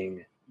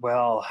thinking,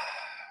 well,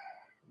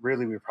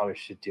 really, we probably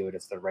should do it.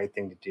 It's the right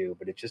thing to do.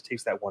 But it just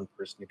takes that one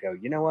person to go,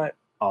 you know what?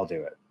 I'll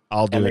do it.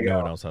 I'll do it. No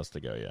one else has to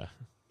go, yeah.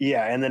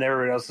 Yeah, and then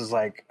everybody else is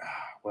like,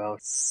 well,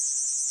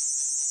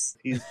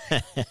 he's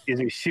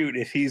shoot,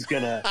 if he's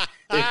gonna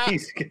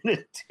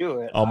do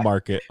it, I'll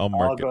mark it.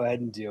 I'll go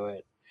ahead and do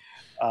it.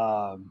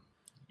 Yeah,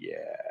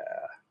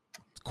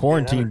 it's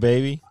quarantine,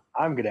 baby.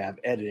 I'm gonna have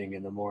editing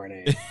in the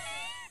morning.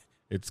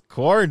 It's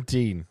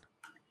quarantine.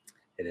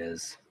 It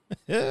is.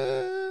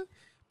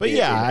 But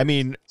yeah, I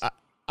mean,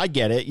 I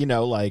get it.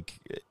 Like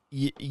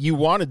you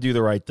want to do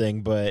the right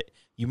thing, but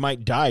you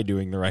might die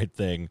doing the right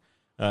thing.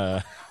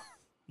 Well,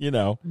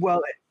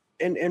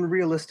 and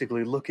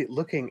realistically,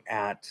 looking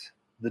at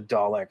the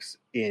Daleks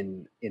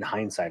in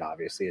hindsight,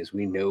 obviously, as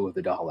we know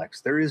the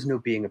Daleks, there is no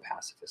being a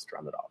pacifist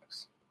around the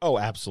Daleks. Oh,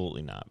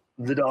 absolutely not.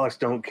 The Daleks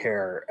don't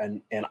care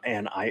an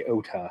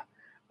iota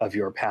of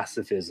your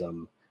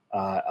pacifism.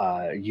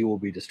 You will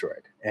be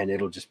destroyed, and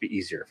it'll just be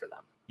easier for them.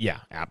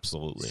 Yeah,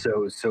 absolutely.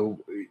 So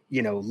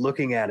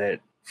looking at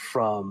it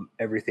from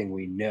everything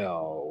we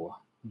know,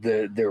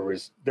 there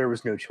was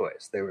no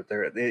choice.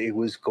 It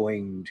was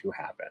going to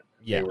happen.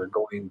 Yeah. They were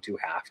going to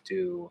have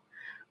to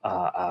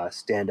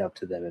stand up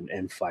to them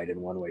and fight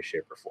in one way,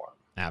 shape, or form.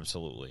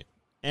 Absolutely.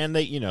 And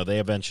they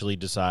eventually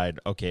decide,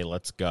 okay,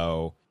 let's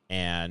go.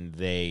 And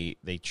they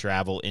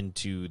travel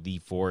into the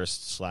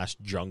forest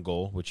 /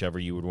 jungle, whichever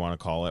you would want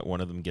to call it.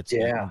 One of them gets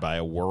eaten by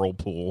a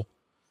whirlpool.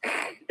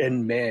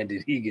 And man,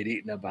 did he get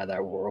eaten up by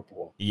that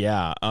whirlpool.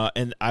 Yeah.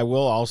 And I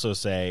will also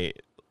say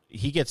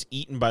he gets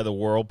eaten by the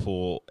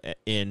whirlpool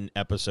in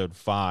episode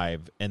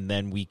 5. And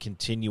then we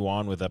continue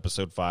on with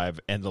episode 5.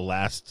 And the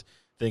last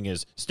thing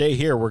is, stay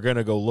here, we're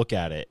gonna go look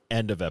at it.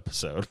 End of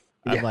episode.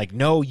 I'm like,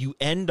 no, you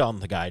end on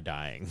the guy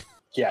dying.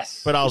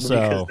 Yes, but also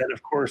because then,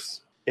 of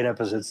course, in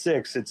episode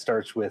 6, it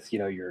starts with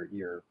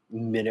your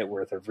minute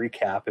worth of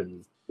recap,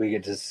 and we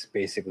get to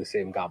basically see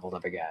him gobbled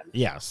up again.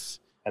 Yes,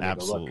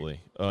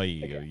 absolutely.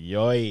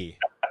 Oy.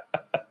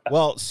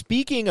 Well,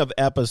 speaking of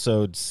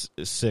episode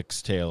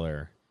 6,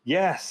 Taylor.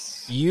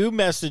 Yes, you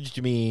messaged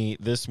me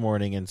this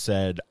morning and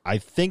said, I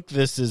think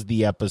this is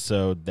the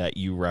episode that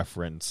you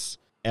reference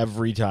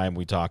every time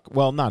we talk.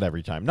 Well, not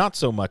every time, not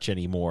so much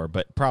anymore,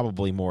 but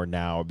probably more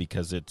now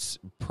because it's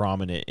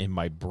prominent in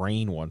my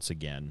brain once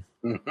again.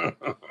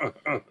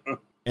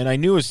 And I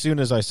knew as soon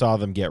as I saw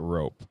them get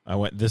rope, I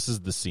went, this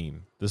is the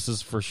scene. This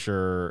is for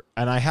sure.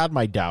 And I had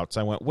my doubts.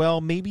 I went,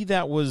 well, maybe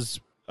that was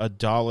a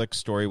Dalek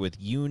story with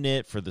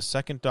Unit for the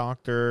second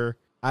Doctor.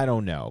 I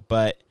don't know.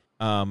 But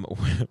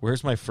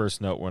where's my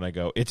first note when I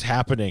go, it's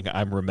happening,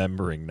 I'm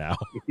remembering now.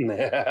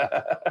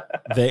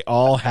 They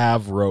all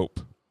have rope.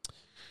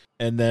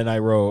 And then I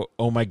wrote,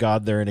 oh my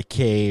God, they're in a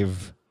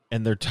cave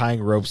and they're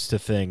tying ropes to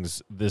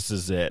things. This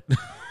is it.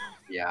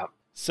 Yeah.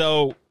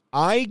 So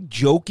I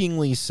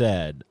jokingly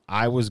said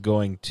I was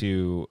going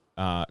to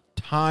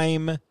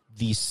time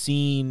the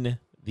scene,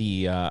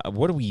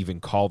 what do we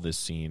even call this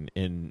scene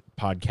in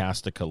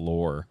Podcastica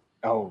lore?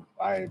 Oh,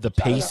 the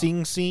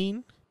pacing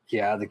scene?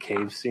 Yeah, the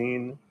cave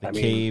scene. The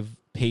cave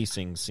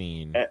pacing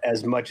scene.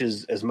 As much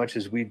as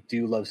we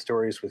do love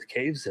stories with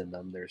caves in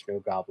them, there's no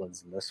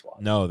goblins in this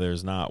one. No,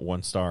 there's not.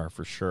 1 star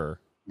for sure.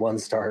 1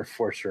 star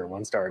for sure.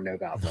 1 star, no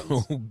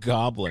goblins. No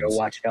goblins. Go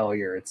watch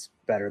Hellier. It's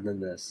better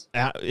than this.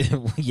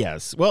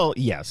 Yes. Well,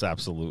 yes,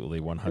 absolutely.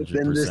 100%.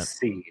 Than this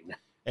scene.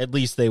 At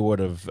least they would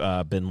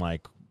have been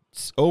like,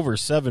 over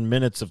 7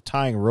 minutes of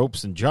tying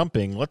ropes and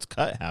jumping. Let's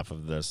cut half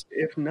of this.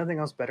 If nothing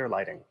else, better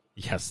lighting.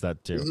 Yes,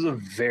 that too. This is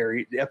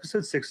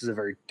episode 6 is a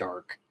very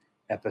dark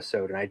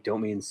episode, and I don't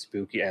mean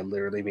spooky. I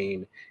literally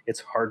mean it's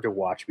hard to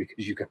watch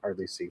because you can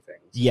hardly see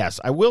things. Yes,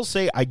 I will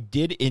say I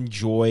did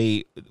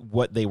enjoy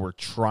what they were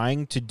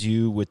trying to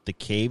do with the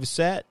cave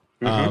set.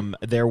 Mm-hmm.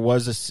 There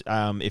was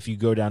if you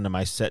go down to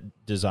my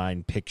set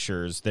design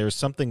pictures, there's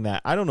something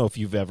that I don't know if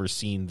you've ever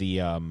seen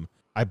the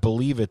I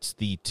believe it's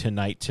the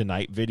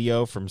Tonight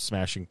video from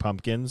Smashing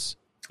Pumpkins.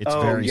 It's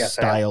very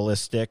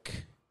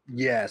stylistic.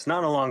 Yes, not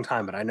in a long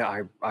time, but I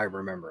know I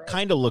remember it.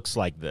 Kind of looks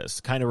like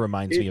this. Kind of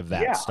reminds me of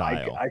that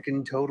style. I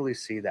can totally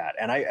see that.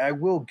 And I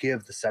will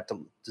give the set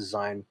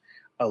design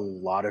a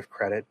lot of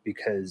credit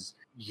because,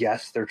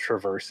 yes, they're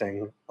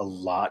traversing a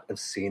lot of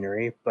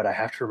scenery, but I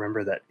have to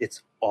remember that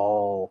it's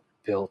all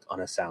built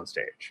on a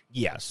soundstage.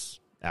 Yes,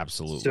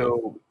 absolutely.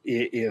 So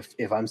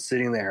if I'm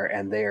sitting there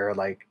and they're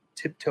like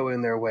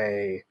tiptoeing their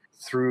way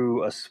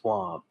through a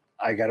swamp,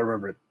 I got to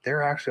remember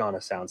they're actually on a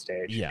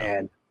soundstage. Yeah.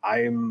 And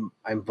I'm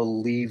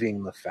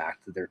believing the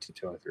fact that they're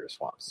tiptoeing through a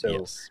swamp.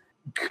 So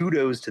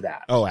kudos to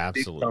that. Oh,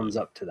 absolutely. Big thumbs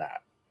up to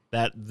that.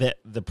 That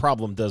the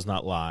problem does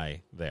not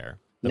lie there.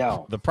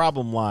 No. The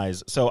problem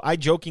lies. So I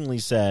jokingly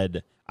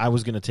said I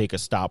was going to take a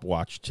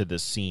stopwatch to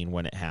this scene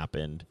when it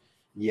happened.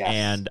 Yes.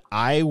 And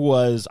I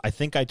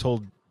think I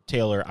told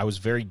Taylor I was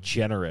very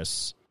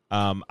generous.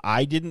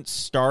 I didn't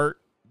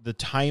start the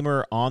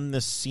timer on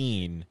the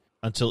scene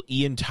until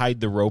Ian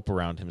tied the rope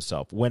around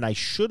himself. When I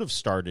should have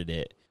started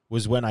it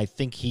was when I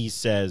think he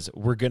says,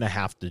 we're going to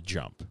have to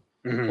jump.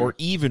 Mm-hmm. Or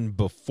even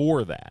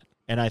before that.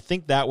 And I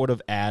think that would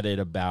have added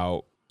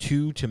about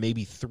 2 to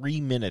maybe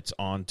 3 minutes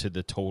onto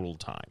the total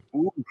time.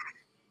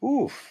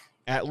 Oof.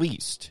 At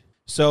least.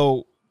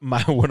 So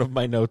one of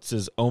my notes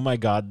is, oh my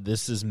God,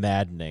 this is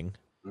maddening.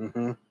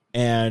 Mm-hmm.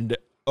 And,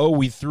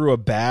 we threw a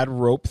bad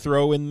rope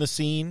throw in the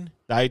scene.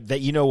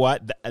 You know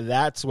what?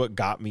 That's what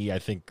got me, I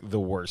think, the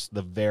worst.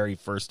 The very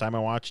first time I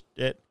watched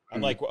it.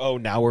 I'm like,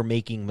 now we're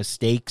making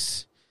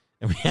mistakes.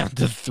 And we have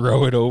to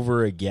throw it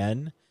over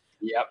again.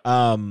 Yep.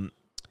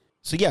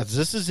 So, yes,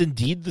 this is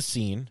indeed the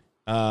scene.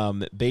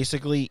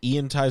 Basically,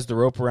 Ian ties the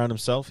rope around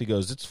himself. He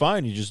goes, it's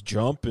fine. You just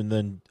jump and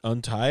then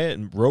untie it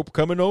and rope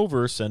coming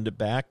over, send it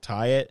back,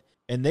 tie it.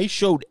 And they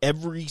showed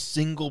every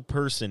single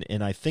person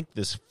in, I think,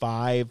 this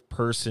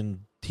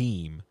 5-person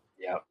team.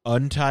 Yep.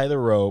 Untie the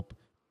rope,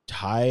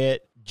 tie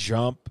it,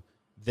 jump,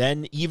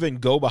 then even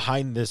go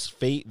behind this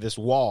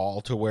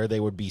wall to where they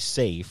would be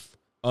safe.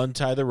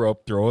 Untie the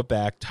rope, throw it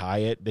back, tie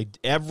it.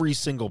 Every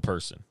single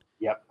person.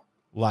 Yep.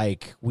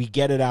 Like, we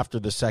get it after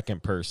the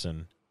second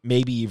person,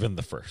 maybe even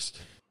the first.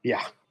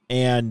 Yeah.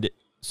 And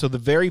so the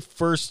very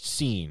first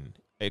scene,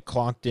 it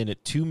clocked in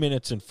at 2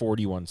 minutes and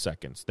 41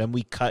 seconds. Then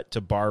we cut to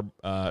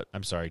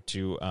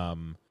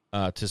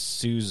to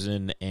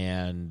Susan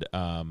and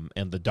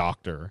the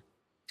doctor.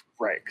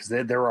 Right, because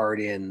they're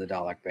already in the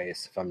Dalek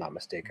base, if I'm not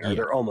mistaken. Or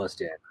they're almost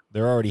in.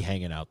 They're already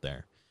hanging out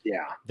there.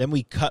 Yeah. Then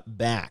we cut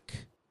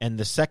back. And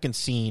the second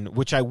scene,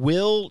 which I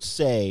will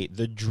say,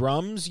 the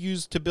drums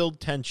used to build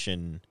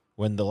tension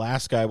when the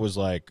last guy was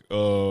like,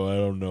 oh, I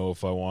don't know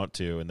if I want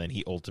to. And then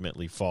he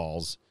ultimately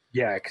falls.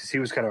 Yeah, because he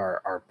was kind of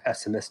our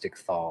pessimistic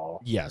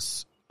Thal.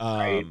 Yes.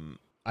 Right?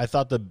 I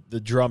thought the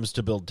drums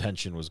to build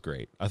tension was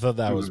great. I thought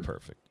that was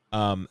perfect.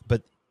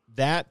 But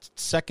that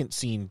second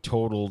scene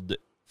totaled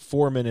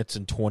 4 minutes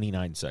and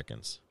 29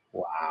 seconds.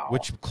 Wow.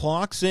 Which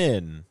clocks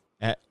in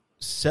at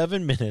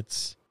 7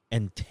 minutes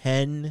and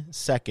 10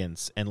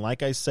 seconds. And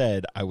like I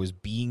said, I was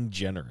being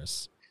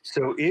generous.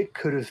 So it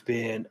could have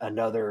been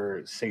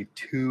another, say,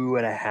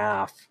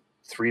 2.5,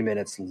 3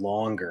 minutes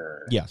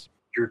longer. Yes.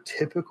 Your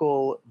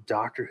typical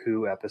Doctor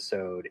Who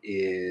episode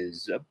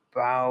is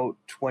about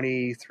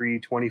 23,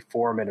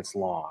 24 minutes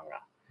long.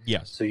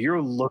 Yes. So you're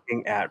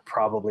looking at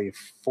probably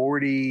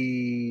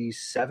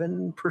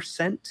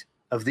 47%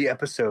 of the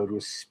episode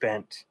was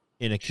spent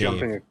in a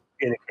cave,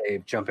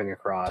 jumping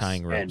across,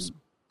 tying ropes. and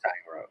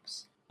tying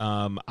ropes.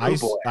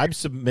 boy. I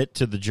submit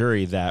to the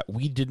jury that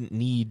we didn't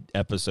need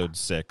episode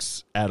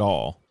 6 at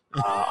all.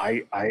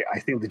 I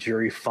think the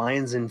jury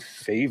finds in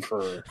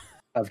favor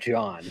of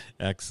John.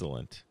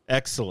 Excellent.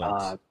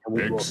 And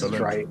we will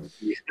strike.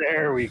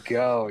 There we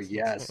go.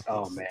 Yes.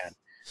 Oh man,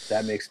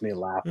 that makes me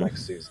laugh like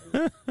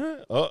Susan.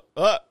 Oh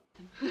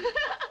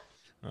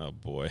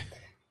boy.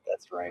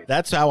 That's right.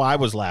 That's how I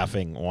was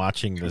laughing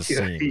watching this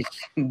scene.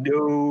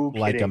 No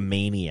Like kidding. a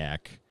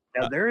maniac.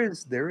 Now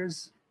there's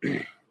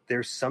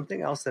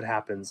something else that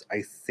happens,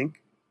 I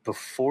think,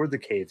 before the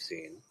cave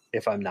scene,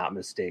 if I'm not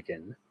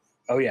mistaken.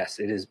 Oh yes,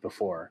 it is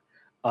before.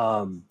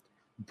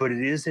 But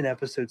it is in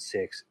episode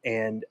 6,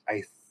 and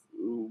I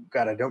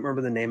don't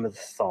remember the name of the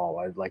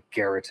Thal, like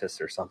Garatus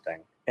or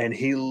something. And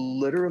he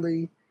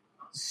literally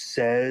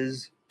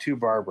says to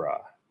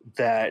Barbara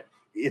that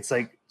it's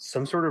like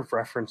some sort of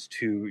reference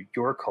to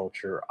your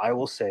culture. I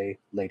will say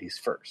ladies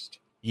first.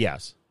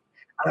 Yes.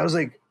 And I was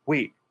like,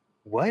 wait,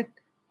 what?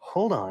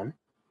 Hold on.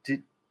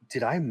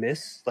 Did I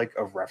miss like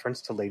a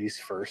reference to ladies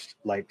first,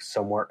 like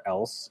somewhere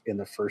else in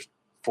the first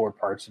 5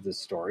 parts of the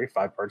story?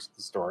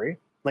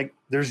 Like,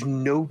 there's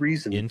no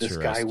reason that this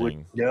guy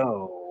would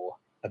know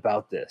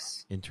about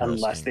this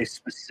unless they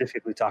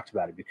specifically talked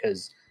about it,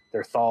 because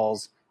they're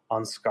Thals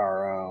on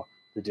Skaro.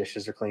 The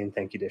dishes are clean.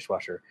 Thank you,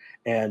 dishwasher.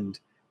 And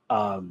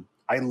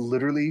I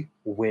literally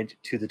went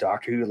to the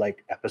Doctor Who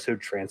like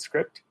episode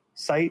transcript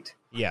site.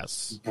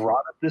 Yes.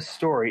 Brought up this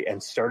story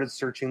and started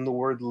searching the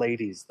word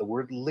ladies. The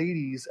word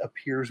ladies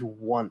appears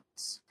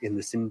once in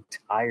this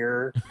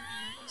entire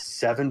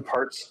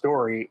 7-part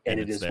story, and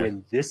it is there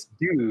when this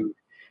dude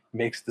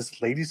makes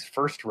this ladies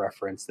first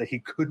reference that he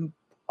couldn't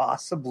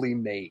possibly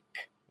make.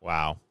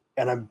 Wow.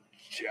 And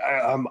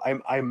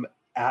I'm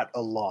at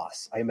a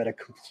loss. I'm at a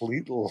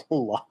complete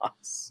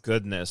loss.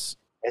 Goodness.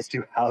 As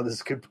to how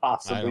this could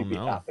possibly be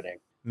happening.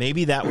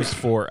 Maybe that was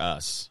for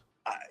us.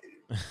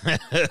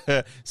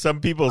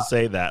 Some people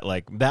say that,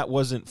 like, that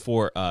wasn't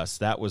for us.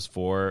 That was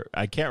for,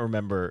 I can't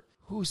remember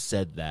who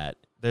said that.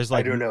 There's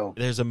like, I don't know.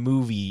 There's a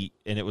movie,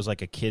 and it was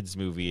like a kid's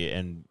movie,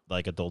 and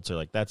like adults are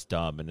like, that's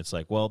dumb. And it's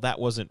like, well, that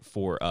wasn't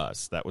for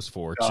us. That was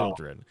for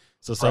children.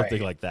 So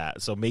something like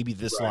that. So maybe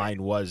this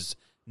line was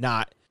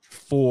not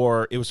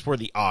for, it was for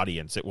the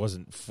audience. It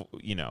wasn't, for,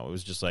 it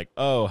was just like,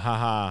 oh,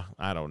 haha,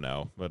 I don't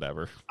know,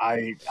 whatever.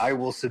 I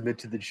will submit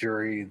to the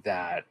jury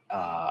that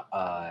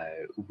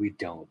we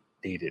don't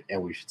need it,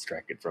 and we should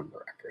strike it from the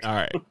record. All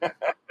right.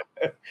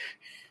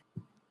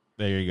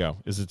 There you go.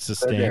 Is it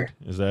sustained?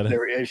 Is that it?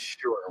 There is,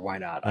 sure. Why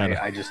not? I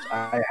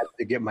have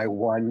to get my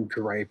one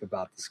gripe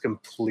about this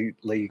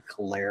completely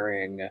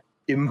glaring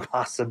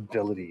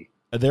impossibility.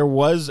 There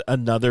was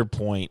another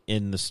point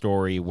in the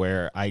story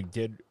where I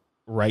did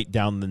write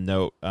down the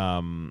note.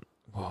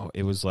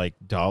 It was like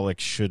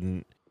Daleks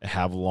shouldn't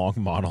have long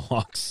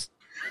monologues.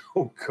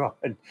 Oh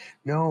God,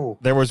 no!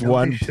 There was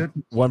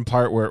one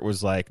part where it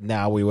was like,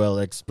 "Now we will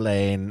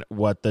explain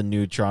what the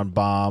neutron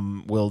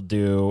bomb will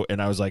do,"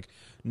 and I was like,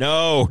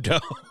 "No,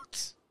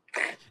 don't!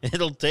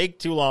 It'll take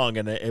too long."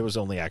 And it was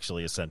only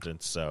actually a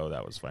sentence, so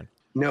that was fine.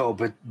 No,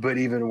 but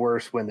even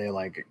worse when they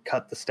like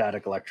cut the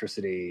static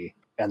electricity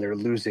and they're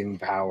losing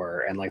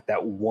power, and like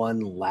that one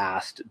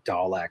last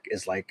Dalek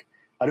is like,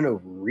 I don't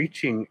know,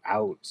 reaching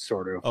out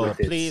sort of. Oh,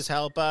 please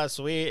help us!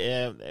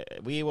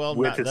 We will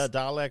not. The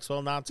Daleks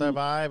will not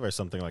survive, or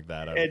something like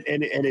that.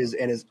 And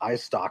his eye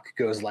stalk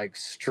goes like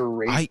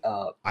straight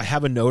up. I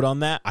have a note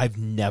on that. I've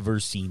never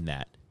seen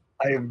that.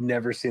 I have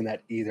never seen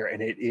that either,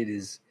 and it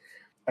is.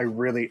 I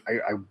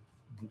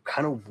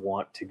kind of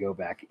want to go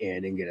back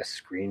in and get a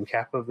screen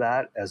cap of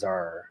that as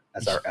our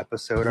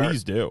episode.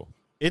 Please do.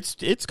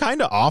 It's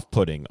kind of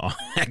off-putting,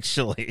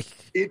 actually.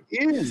 It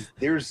is.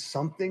 There's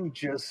something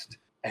just.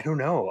 I don't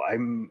know. I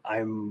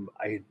mean,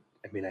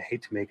 I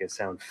hate to make it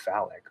sound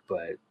phallic,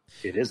 but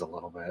it is a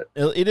little bit.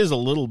 It is a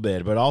little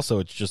bit, but also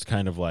it's just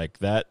kind of like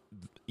that,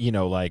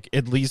 like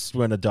at least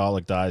when a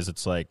Dalek dies,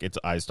 it's like its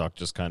eye stalk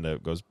just kind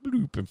of goes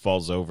bloop and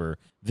falls over.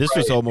 This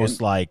was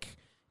almost like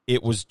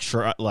it was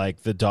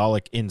like the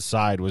Dalek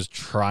inside was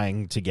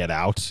trying to get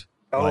out.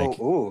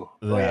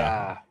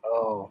 Yeah.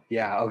 Oh,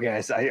 yeah. Okay,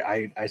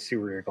 I see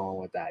where you're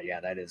going with that. Yeah,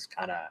 that is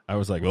kind of. I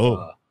was like,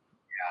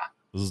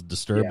 this is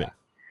disturbing. Yeah.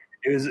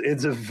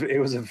 It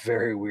was a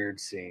very weird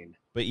scene.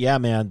 But yeah,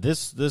 man,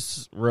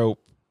 this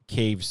rope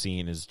cave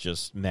scene is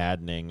just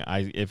maddening.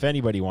 If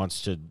anybody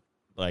wants to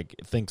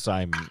thinks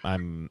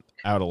I'm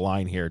out of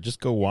line here,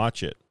 just go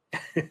watch it.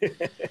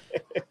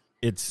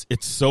 It's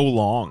so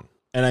long.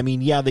 And I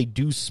mean, yeah, they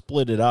do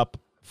split it up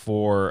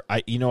for I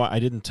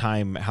didn't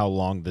time how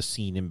long the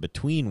scene in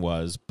between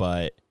was,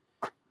 but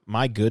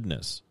my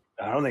goodness.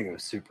 I don't think it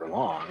was super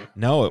long.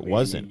 No, it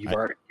wasn't. You've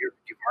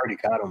already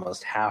got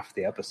almost half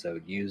the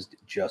episode used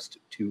just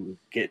to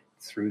get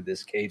through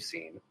this cave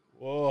scene.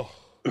 Whoa.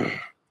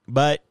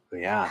 But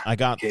yeah, I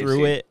got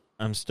through it.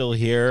 I'm still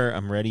here.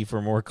 I'm ready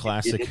for more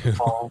classic.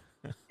 You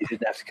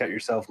didn't have to cut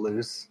yourself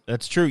loose.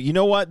 That's true. You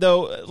know what,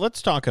 though?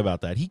 Let's talk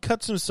about that. He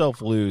cuts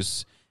himself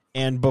loose,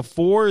 and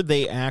before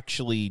they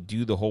actually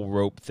do the whole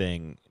rope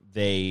thing,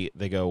 they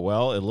go,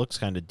 well, it looks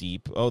kind of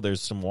deep. Oh,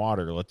 there's some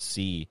water. Let's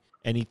see.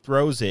 And he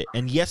throws it.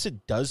 And yes,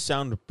 it does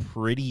sound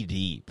pretty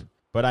deep.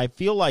 But I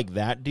feel like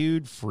that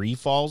dude free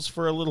falls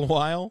for a little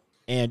while.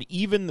 And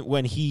even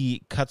when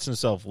he cuts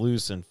himself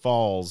loose and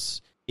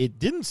falls, it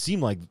didn't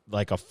seem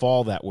like a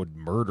fall that would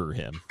murder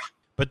him.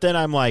 But then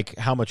I'm like,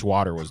 how much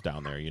water was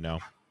down there, you know?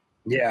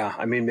 Yeah,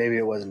 I mean, maybe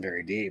it wasn't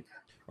very deep.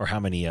 Or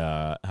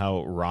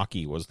how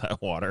rocky was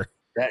that water?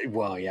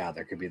 Well, yeah,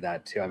 there could be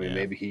that too. I mean,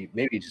 maybe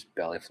he just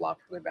belly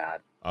flopped really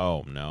bad.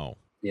 Oh no,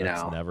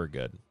 that's never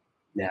good.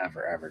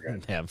 Never ever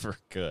good. Never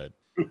good.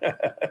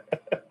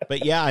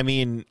 But yeah, I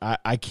mean,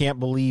 I can't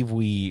believe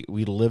we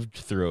lived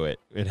through it.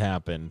 It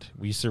happened.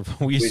 We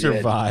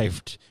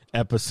survived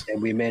episode,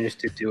 and we managed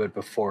to do it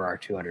before our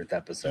 200th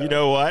episode. You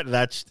know what?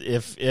 That's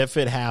if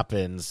it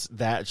happens,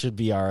 that should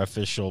be our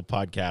official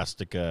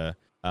Podcastica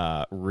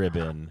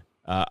ribbon.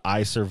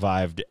 I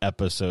survived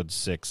episode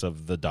 6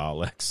 of the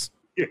Daleks.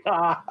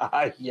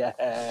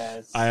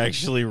 Yes. I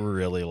actually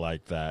really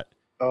like that.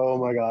 Oh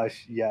my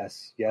gosh.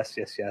 Yes.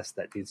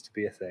 That needs to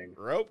be a thing.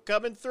 Rope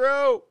coming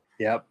through.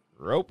 Yep.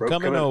 Rope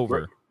coming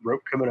over.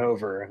 Rope coming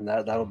over. And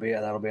that'll be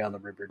on the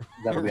ribbon.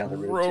 That'll be on the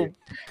ribbon. Rope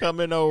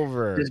coming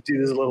over. Just do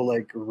this little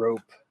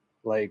rope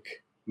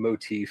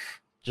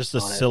motif. Just a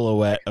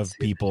silhouette of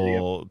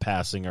people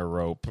passing a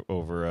rope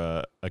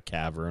over a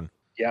cavern.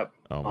 Yep.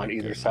 Oh, on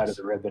either side of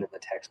the ribbon and the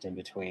text in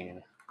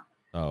between.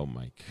 Oh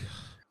my god.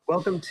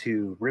 Welcome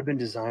to Ribbon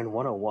Design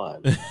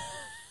 101.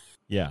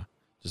 Yeah.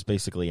 Just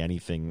basically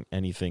anything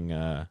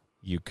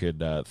you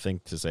could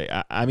think to say.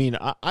 I mean,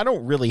 I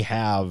don't really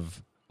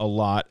have a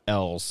lot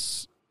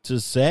else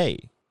to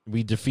say.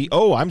 We defeat.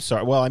 Oh, I'm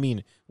sorry. Well, I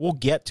mean, we'll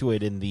get to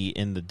it in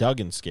the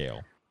Duggan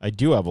scale. I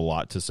do have a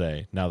lot to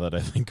say now that I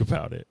think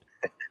about it.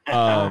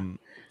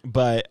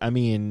 But I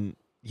mean,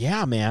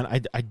 yeah, man.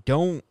 I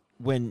don't.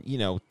 When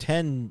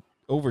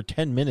over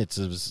 10 minutes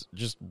is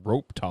just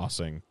rope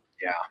tossing.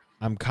 Yeah,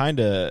 I'm kind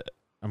of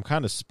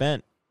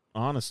spent,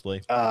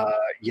 honestly.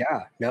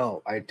 Yeah,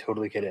 no, I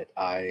totally get it.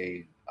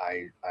 I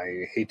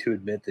hate to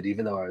admit that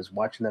even though I was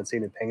watching that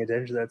scene and paying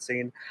attention to that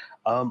scene,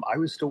 I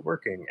was still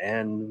working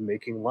and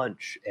making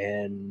lunch,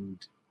 and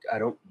I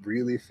don't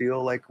really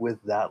feel like with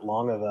that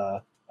long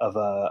of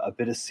a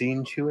bit of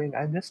scene chewing,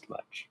 I missed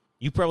much.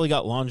 You probably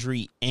got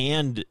laundry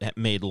and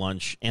made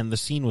lunch, and the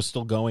scene was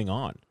still going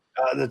on.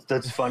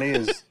 That's funny.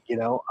 Is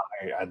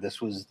this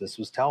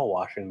was towel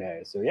washing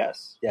day, so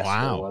yes,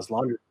 wow. There was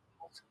laundry.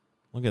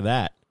 Look at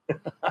that.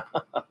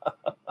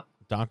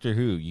 Doctor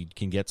Who, you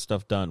can get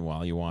stuff done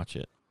while you watch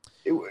it.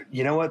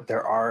 You know what?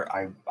 There are,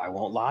 I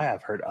won't lie,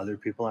 I've heard other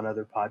people on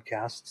other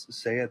podcasts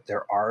say it.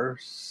 There are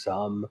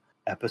some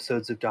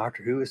episodes of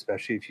Doctor Who,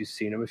 especially if you've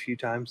seen them a few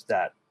times,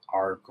 that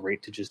are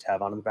great to just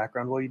have on in the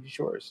background while you do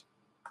chores.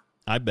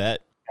 I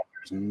bet.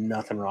 There's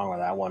nothing wrong with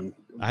that one.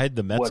 I had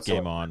the Mets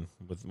game on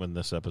when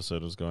this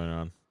episode was going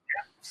on.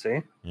 Yeah, see?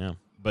 Yeah.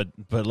 But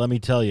let me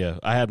tell you,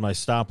 I had my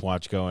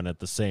stopwatch going at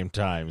the same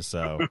time,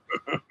 so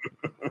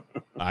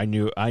I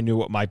knew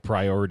what my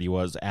priority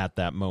was at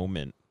that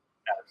moment.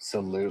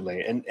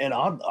 Absolutely. And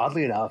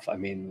oddly enough, I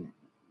mean,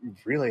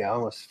 really, I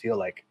almost feel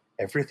like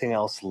everything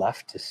else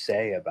left to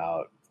say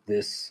about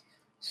this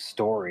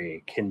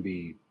story can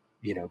be,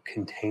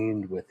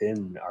 contained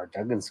within our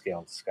Duggan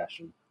scale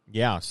discussion.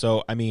 Yeah,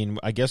 so, I mean,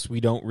 I guess we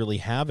don't really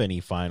have any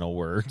final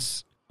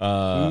words.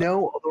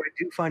 No, although I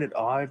do find it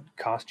odd,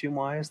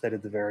 costume-wise, that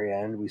at the very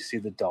end we see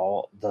the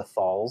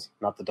Thals,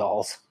 not the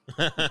dolls.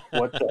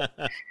 What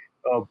the?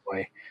 Oh,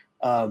 boy.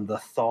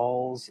 The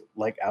Thals,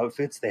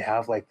 outfits, they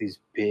have, these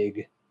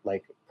big,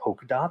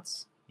 polka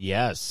dots.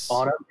 Yes.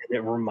 On them, and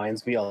it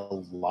reminds me a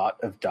lot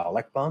of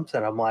Dalek bumps,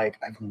 and I'm like,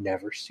 I've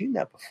never seen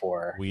that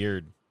before.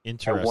 Weird.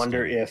 Interesting. I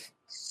wonder if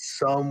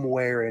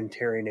somewhere in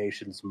Terry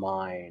Nation's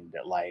mind,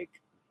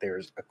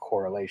 there's a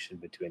correlation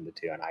between the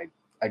two, and I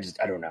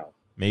don't know.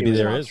 Maybe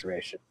there is.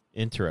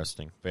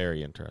 Interesting.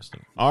 Very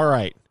interesting. All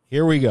right,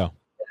 here we go.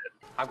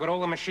 I've got all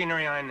the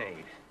machinery I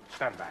need.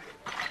 Stand back.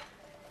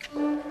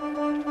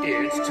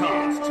 It's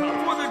time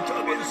for the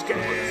Duggan scale.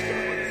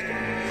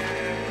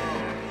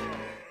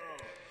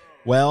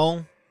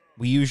 Well,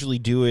 we usually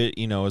do it,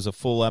 as a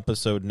full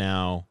episode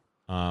now.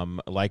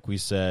 Like we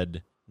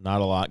said,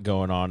 not a lot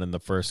going on in the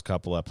first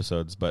couple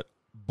episodes, but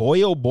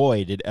boy, oh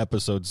boy, did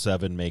episode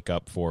 7 make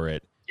up for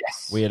it.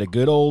 Yes. We had a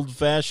good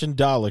old-fashioned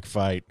Dalek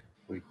fight.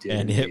 We did.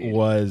 And it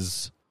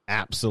was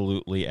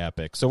absolutely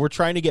epic. So we're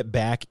trying to get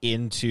back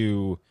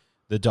into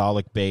the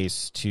Dalek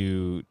base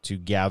to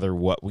gather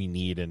what we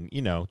need and,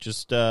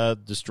 just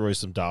destroy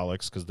some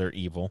Daleks because they're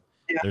evil.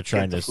 Yeah, they're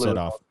trying to set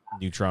off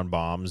neutron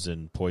bombs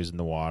and poison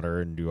the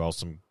water and do all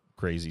some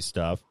crazy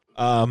stuff.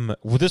 Well,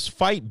 this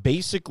fight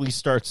basically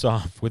starts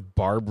off with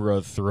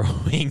Barbara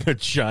throwing a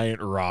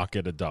giant rock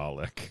at a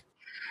Dalek.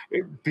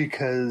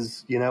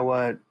 Because, you know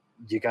what?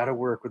 You got to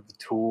work with the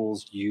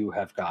tools you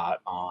have got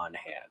on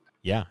hand.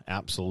 Yeah,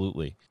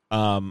 absolutely.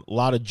 A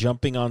lot of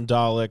jumping on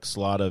Daleks, a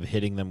lot of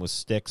hitting them with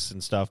sticks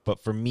and stuff.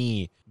 But for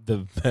me,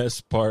 the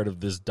best part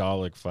of this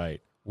Dalek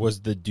fight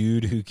was the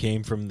dude who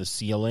came from the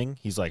ceiling.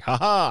 He's like,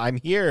 haha, I'm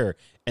here.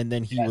 And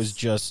then he was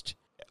just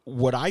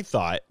what I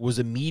thought was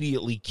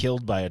immediately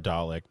killed by a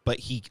Dalek, but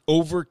he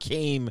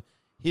overcame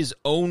his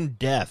own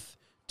death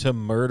to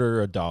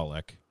murder a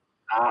Dalek.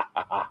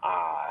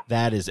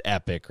 That is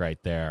epic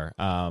right there.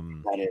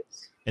 That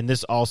is. And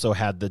this also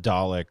had the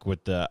Dalek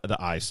with the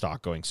eye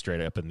stalk going straight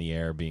up in the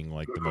air being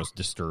like the most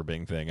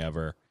disturbing thing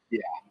ever.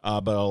 Yeah.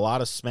 But a lot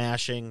of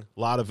smashing, a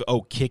lot of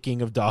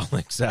kicking of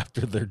Daleks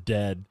after they're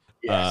dead.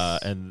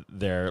 Yes. And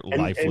their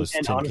lifeless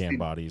and tin honestly, can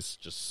bodies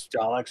just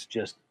Daleks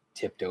just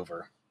tipped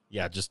over.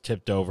 Yeah, just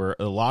tipped over.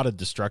 A lot of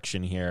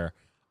destruction here.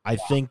 I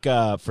think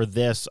for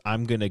this,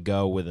 I'm going to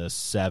go with a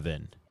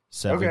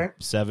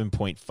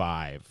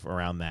 7.5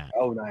 around that.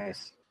 Oh,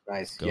 nice.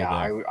 Go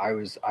Yeah, there. I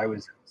was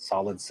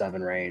solid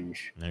 7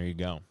 range. There you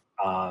go.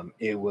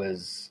 It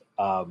was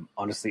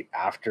honestly,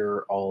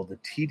 after all the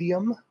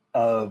tedium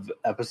of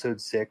episode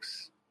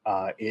 6,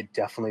 it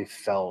definitely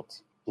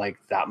felt like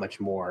that much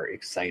more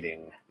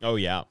exciting Oh,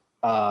 yeah.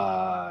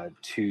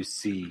 to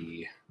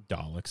see.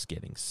 Daleks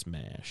getting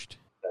smashed.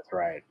 That's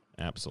right.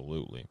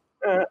 Absolutely.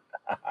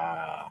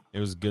 It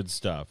was good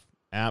stuff.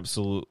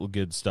 Absolutely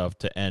good stuff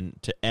to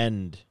end.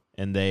 And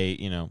they,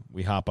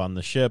 we hop on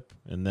the ship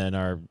and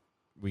then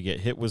we get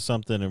hit with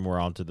something and we're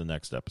on to the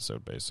next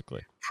episode,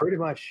 basically. Pretty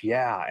much,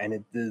 yeah.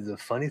 And the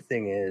funny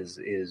thing is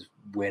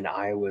when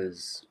I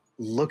was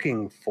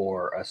looking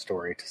for a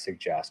story to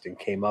suggest and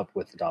came up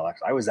with the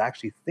Daleks, I was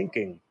actually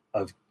thinking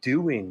of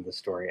doing the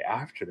story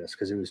after this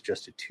because it was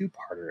just a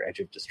 2-parter, Edge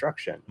of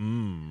Destruction.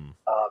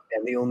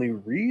 And the only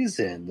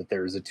reason that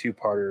there was a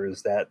 2-parter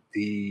is that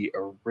the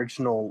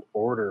original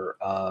order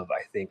of,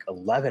 I think,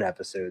 11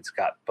 episodes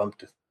got bumped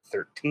to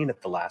 13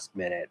 at the last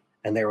minute.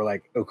 And they were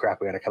like, oh, crap,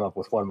 we got to come up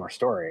with one more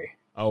story.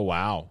 Oh,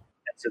 wow. And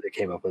so they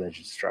came up with Edge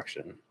of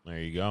Destruction. There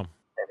you go.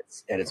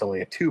 And it's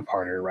only a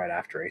 2-parter right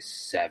after a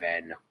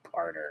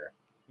 7-parter.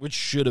 Which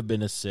should have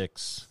been a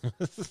 6.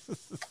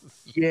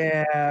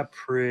 Yeah,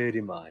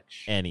 pretty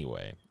much.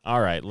 Anyway.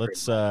 All right,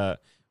 let's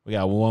we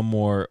got one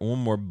more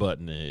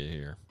button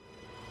here.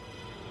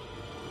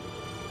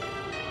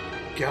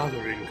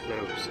 Gathering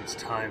close, it's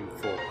time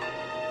for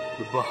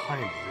the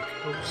Behind the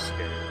Coast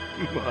game.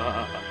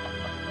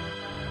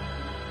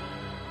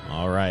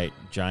 All right,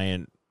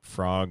 giant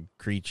frog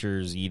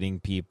creatures eating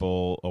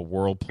people, a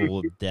whirlpool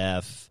of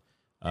death,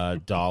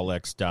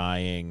 Daleks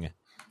dying.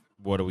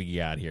 What do we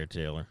got here,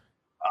 Taylor?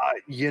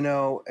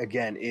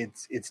 Again,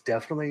 it's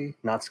definitely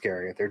not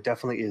scary. There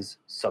definitely is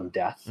some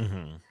death.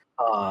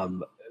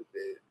 Mm-hmm.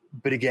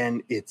 But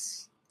again,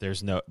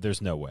 there's no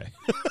way.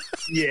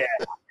 Yeah.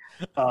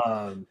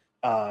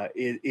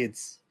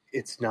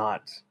 It's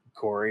not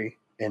gory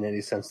in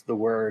any sense of the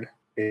word.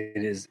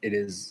 It is,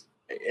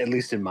 at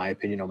least in my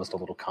opinion, almost a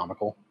little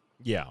comical.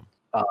 Yeah.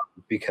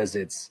 Because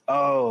it's,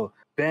 oh,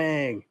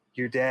 bang,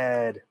 you're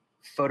dead,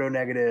 photo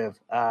negative,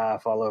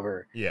 fall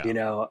over.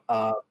 Yeah.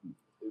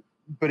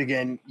 But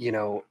again,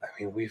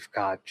 we've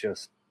got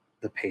just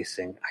the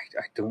pacing.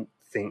 I don't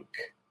think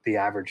the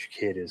average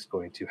kid is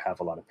going to have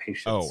a lot of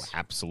patience. Oh,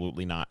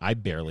 absolutely not. I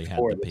barely had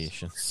the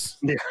patience.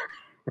 Yeah.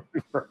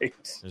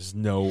 Right. There's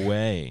no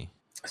way.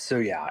 So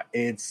yeah,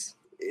 it's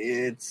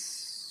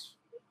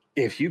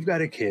if you've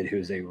got a kid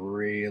who's a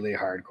really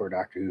hardcore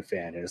Doctor Who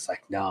fan, and it's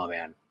like, no,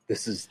 man,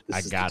 this is the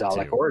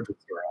Dalek origin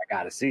story. I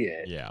got to see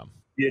it. Yeah.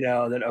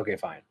 Then okay,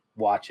 fine,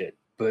 watch it,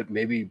 but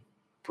maybe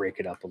break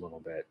it up a little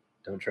bit.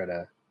 Don't try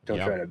to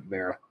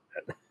marathon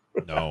it.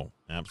 No,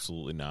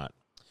 absolutely not.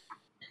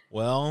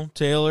 Well,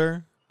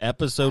 Taylor,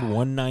 episode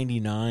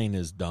 199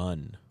 is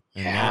done.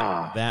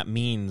 And that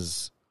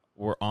means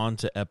we're on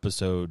to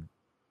episode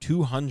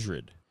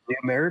 200.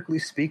 Numerically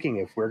speaking,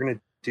 if we're going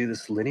to do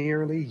this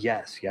linearly,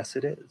 yes,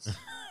 it is.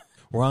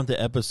 We're on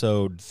to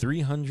episode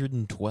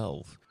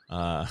 312.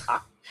 God,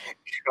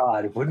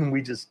 wouldn't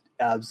we just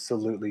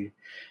absolutely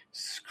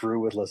screw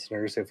with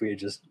listeners if we had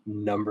just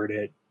numbered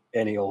it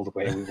any old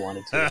way we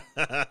wanted to?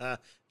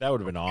 That would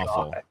have been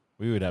awful. God.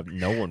 We would have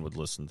no one would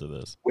listen to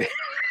this.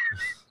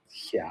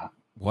 Yeah.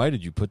 Why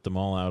did you put them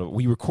all out?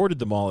 We recorded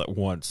them all at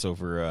once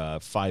over a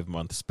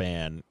 5-month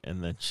span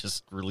and then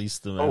just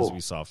released them as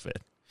we saw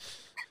fit.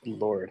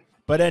 Lord.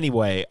 But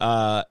anyway,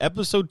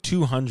 episode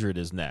 200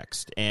 is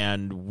next.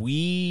 And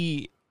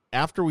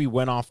after we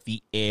went off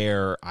the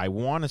air, I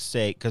want to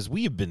say, because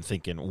we have been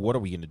thinking, what are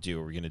we going to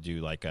do? Are we going to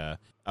do like a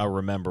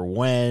Remember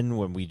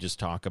When we just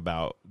talk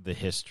about the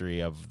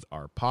history of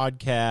our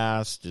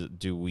podcast?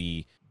 Do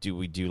we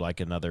do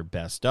like another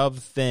best of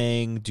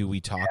thing? Do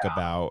we talk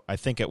about, I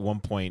think at one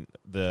point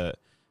the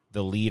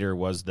leader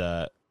was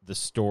the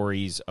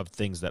stories of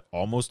things that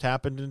almost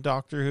happened in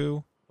Doctor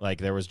Who. Like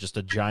there was just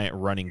a giant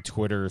running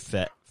Twitter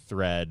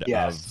thread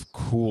of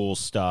cool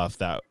stuff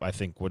that I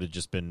think would have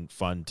just been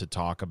fun to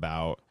talk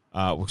about.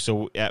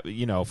 So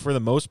for the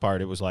most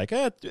part, it was like,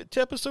 to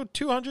episode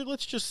 200,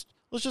 let's just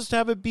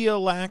have it be a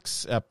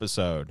lax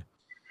episode.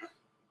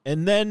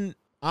 And then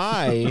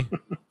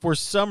for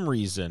some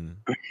reason,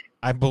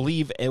 I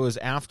believe it was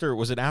after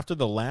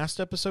the last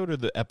episode or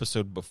the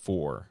episode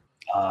before?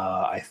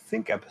 I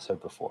think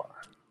episode before.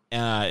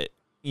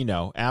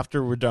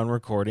 After we're done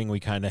recording, we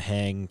kind of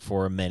hang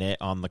for a minute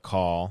on the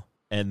call.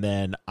 And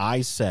then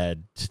I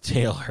said to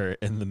Taylor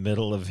in the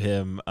middle of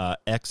him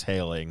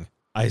exhaling,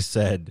 I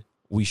said,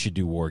 we should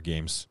do War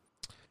Games.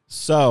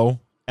 So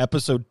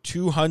episode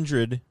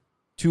 200,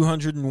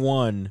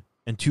 201,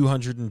 and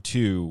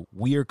 202,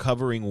 we are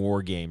covering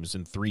War Games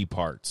in 3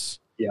 parts.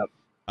 Yep.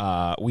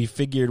 We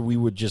figured we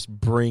would just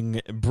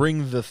bring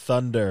the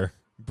thunder,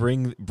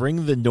 bring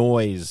the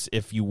noise,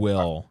 if you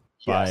will.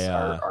 Yes, by,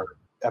 our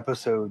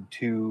episode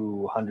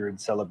 200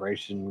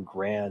 celebration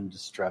grand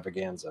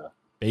extravaganza.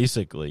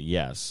 Basically,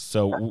 yes.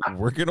 So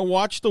we're going to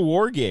watch the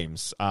War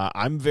Games.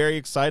 I'm very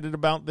excited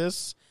about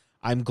this.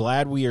 I'm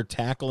glad we are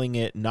tackling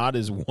it not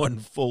as one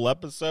full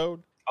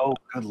episode. Oh,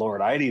 good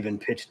Lord. I'd even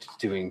pitched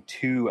doing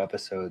 2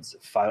 episodes,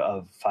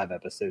 5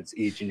 episodes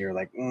each, and you're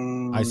like,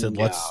 I said,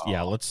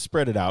 let's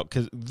spread it out.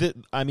 Because,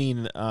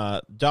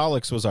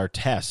 Daleks was our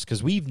test,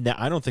 because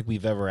I don't think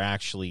we've ever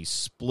actually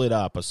split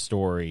up a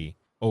story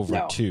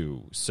over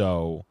 2.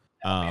 So,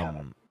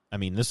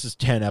 this is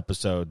 10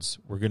 episodes.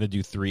 We're going to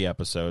do 3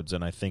 episodes,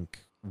 and I think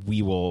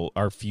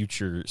our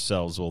future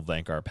selves will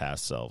thank our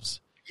past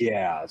selves.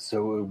 Yeah,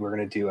 so we're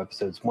going to do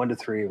episodes 1 to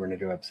 3, we're going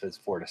to do episodes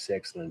 4 to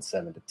 6, and then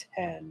 7 to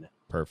 10.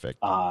 Perfect.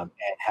 And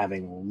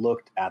having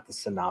looked at the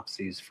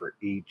synopses for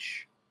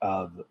each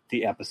of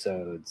the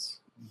episodes,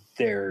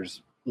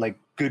 there's like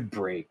good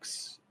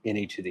breaks in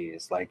each of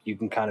these. Like you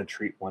can kind of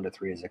treat 1 to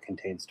 3 as a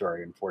contained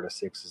story, and 4 to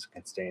 6 as a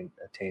contained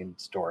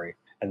story,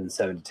 and then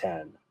 7 to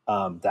 10.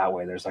 That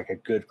way, there's like a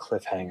good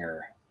cliffhanger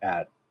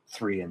at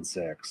 3 and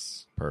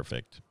 6.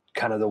 Perfect.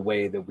 Kind of the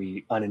way that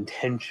we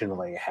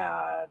unintentionally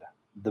had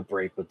the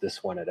break with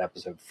this one at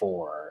episode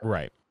 4.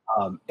 Right.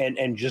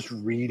 And just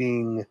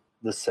reading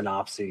the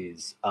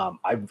synopses,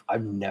 I've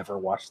never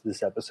watched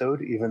this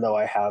episode, even though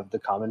I have the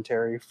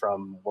commentary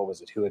from, what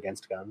was it, Who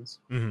Against Guns?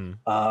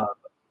 Mm-hmm.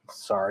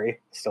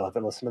 Sorry, still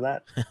haven't listened to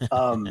that.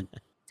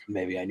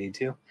 Maybe I need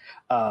to.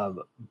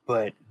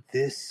 But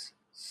this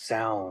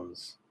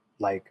sounds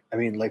like,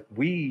 when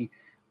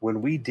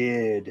we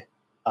did,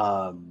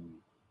 oh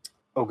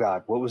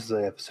God, what was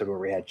the episode where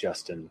we had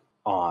Justin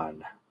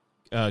on?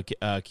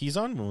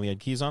 Keyson, when we had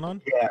Keyson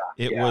on? Yeah.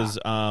 It was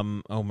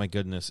oh my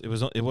goodness. It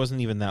wasn't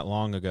even that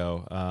long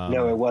ago.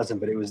 No, it wasn't,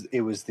 but it was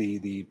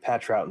the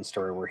Pat Troughton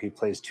story where he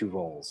plays 2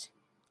 roles.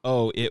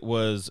 Oh, it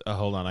was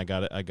hold on, I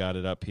got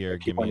it up here.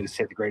 Give me to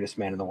say the greatest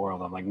man in the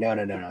world. I'm like, no,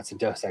 it's a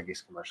Dos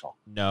Equis commercial.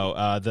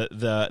 No,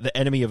 the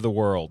enemy of the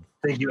world.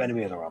 Thank you,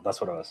 enemy of the world.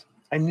 That's what it was.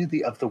 I knew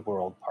the of the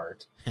world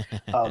part.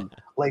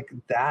 Like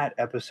that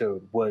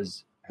episode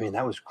was,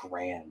 that was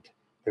grand.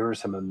 There was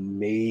some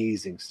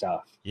amazing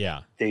stuff.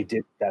 Yeah. They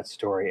did that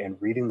story, and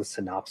reading the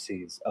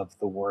synopses of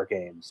the War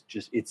Games,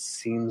 it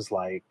seems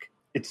like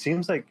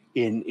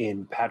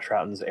in Pat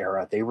Troughton's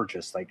era, they were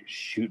just like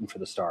shooting for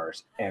the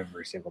stars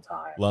every single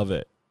time. Love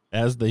it.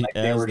 As they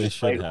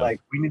should have.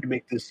 Like, we need to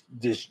make this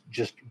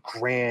just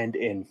grand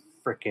and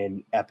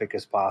freaking epic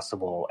as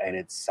possible, and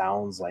it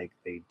sounds like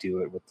they do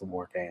it with the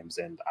War Games,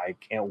 and I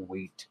can't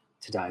wait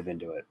to dive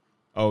into it.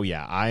 Oh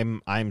yeah,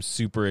 I'm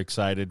super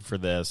excited for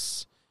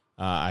this.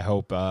 I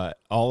hope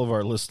all of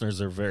our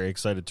listeners are very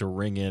excited to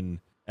ring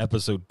in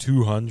episode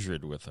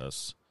 200 with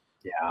us.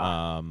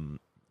 Yeah.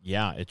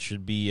 Yeah, it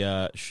should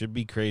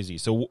be crazy.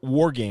 So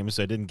War Games,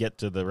 I didn't get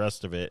to the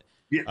rest of it.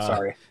 Yeah,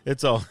 sorry.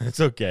 It's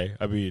okay.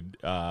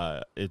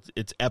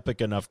 It's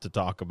epic enough to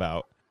talk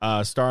about.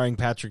 Starring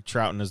Patrick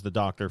Troughton as the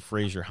Doctor,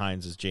 Fraser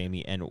Hines as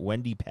Jamie, and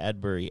Wendy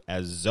Padbury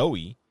as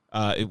Zoe.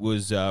 It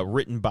was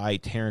written by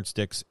Terrence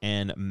Dix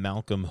and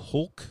Malcolm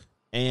Hulk.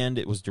 And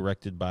it was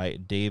directed by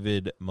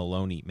David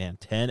Maloney. Man,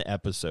 10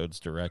 episodes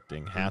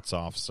directing. Hats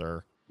off,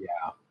 sir. Yeah.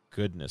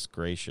 Goodness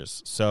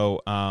gracious.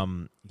 So,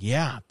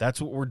 that's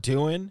what we're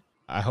doing.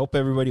 I hope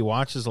everybody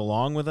watches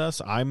along with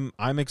us. I'm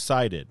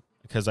excited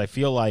because I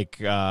feel like,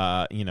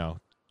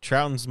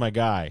 Troughton's my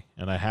guy,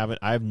 and I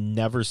have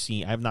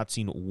not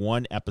seen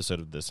one episode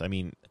of this.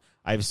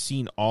 I've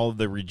seen all of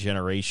the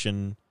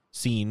regeneration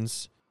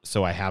scenes.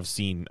 So I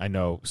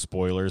know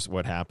spoilers,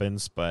 what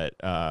happens, but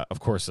of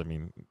course, it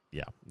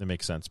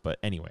makes sense. But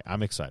anyway,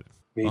 I'm excited.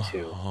 Me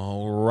too.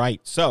 All right.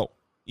 So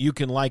you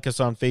can like us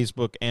on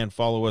Facebook and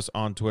follow us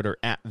on Twitter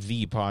at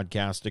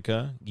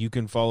 @ThePodcastica. You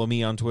can follow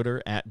me on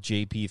Twitter at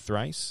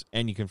JPThrice,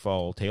 and you can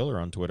follow Taylor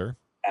on Twitter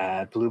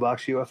at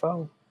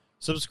BlueBoxUFO.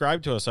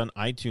 Subscribe to us on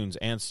iTunes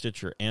and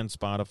Stitcher and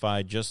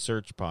Spotify. Just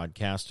search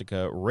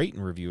Podcastica. Rate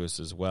and review us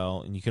as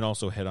well. And you can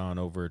also head on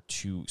over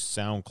to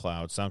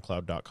SoundCloud,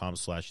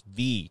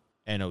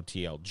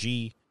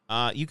 soundcloud.com/TheNOTLG.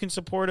 You can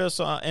support us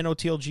on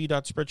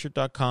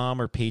notlg.spreadshirt.com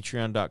or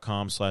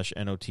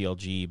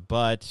patreon.com/NOTLG.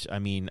 But,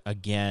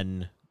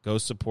 again, go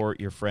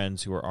support your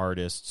friends who are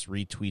artists.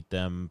 Retweet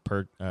them.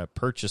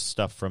 Purchase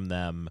stuff from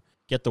them.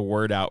 Get the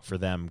word out for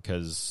them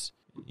because,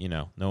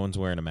 no one's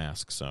wearing a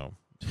mask. So...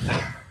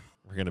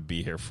 We're going to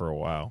be here for a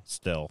while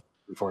still.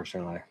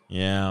 Unfortunately.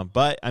 Yeah,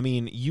 but,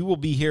 you will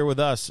be here with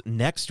us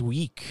next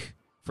week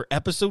for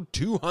episode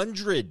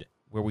 200,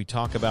 where we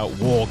talk about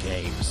War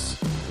Games,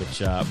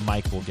 which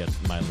Mike will get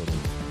my little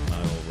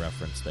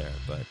reference there.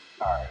 But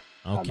all right.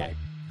 Okay.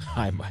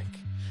 Hi, Mike.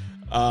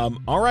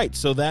 All right,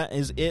 so that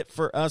is it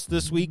for us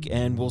this week,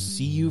 and we'll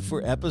see you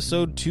for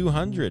episode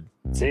 200.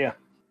 See ya.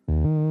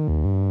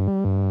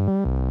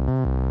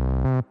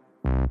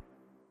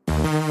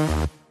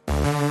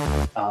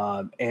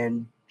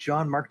 And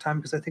John, mark time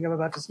because I think I'm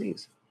about to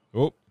sneeze.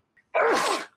 Oh.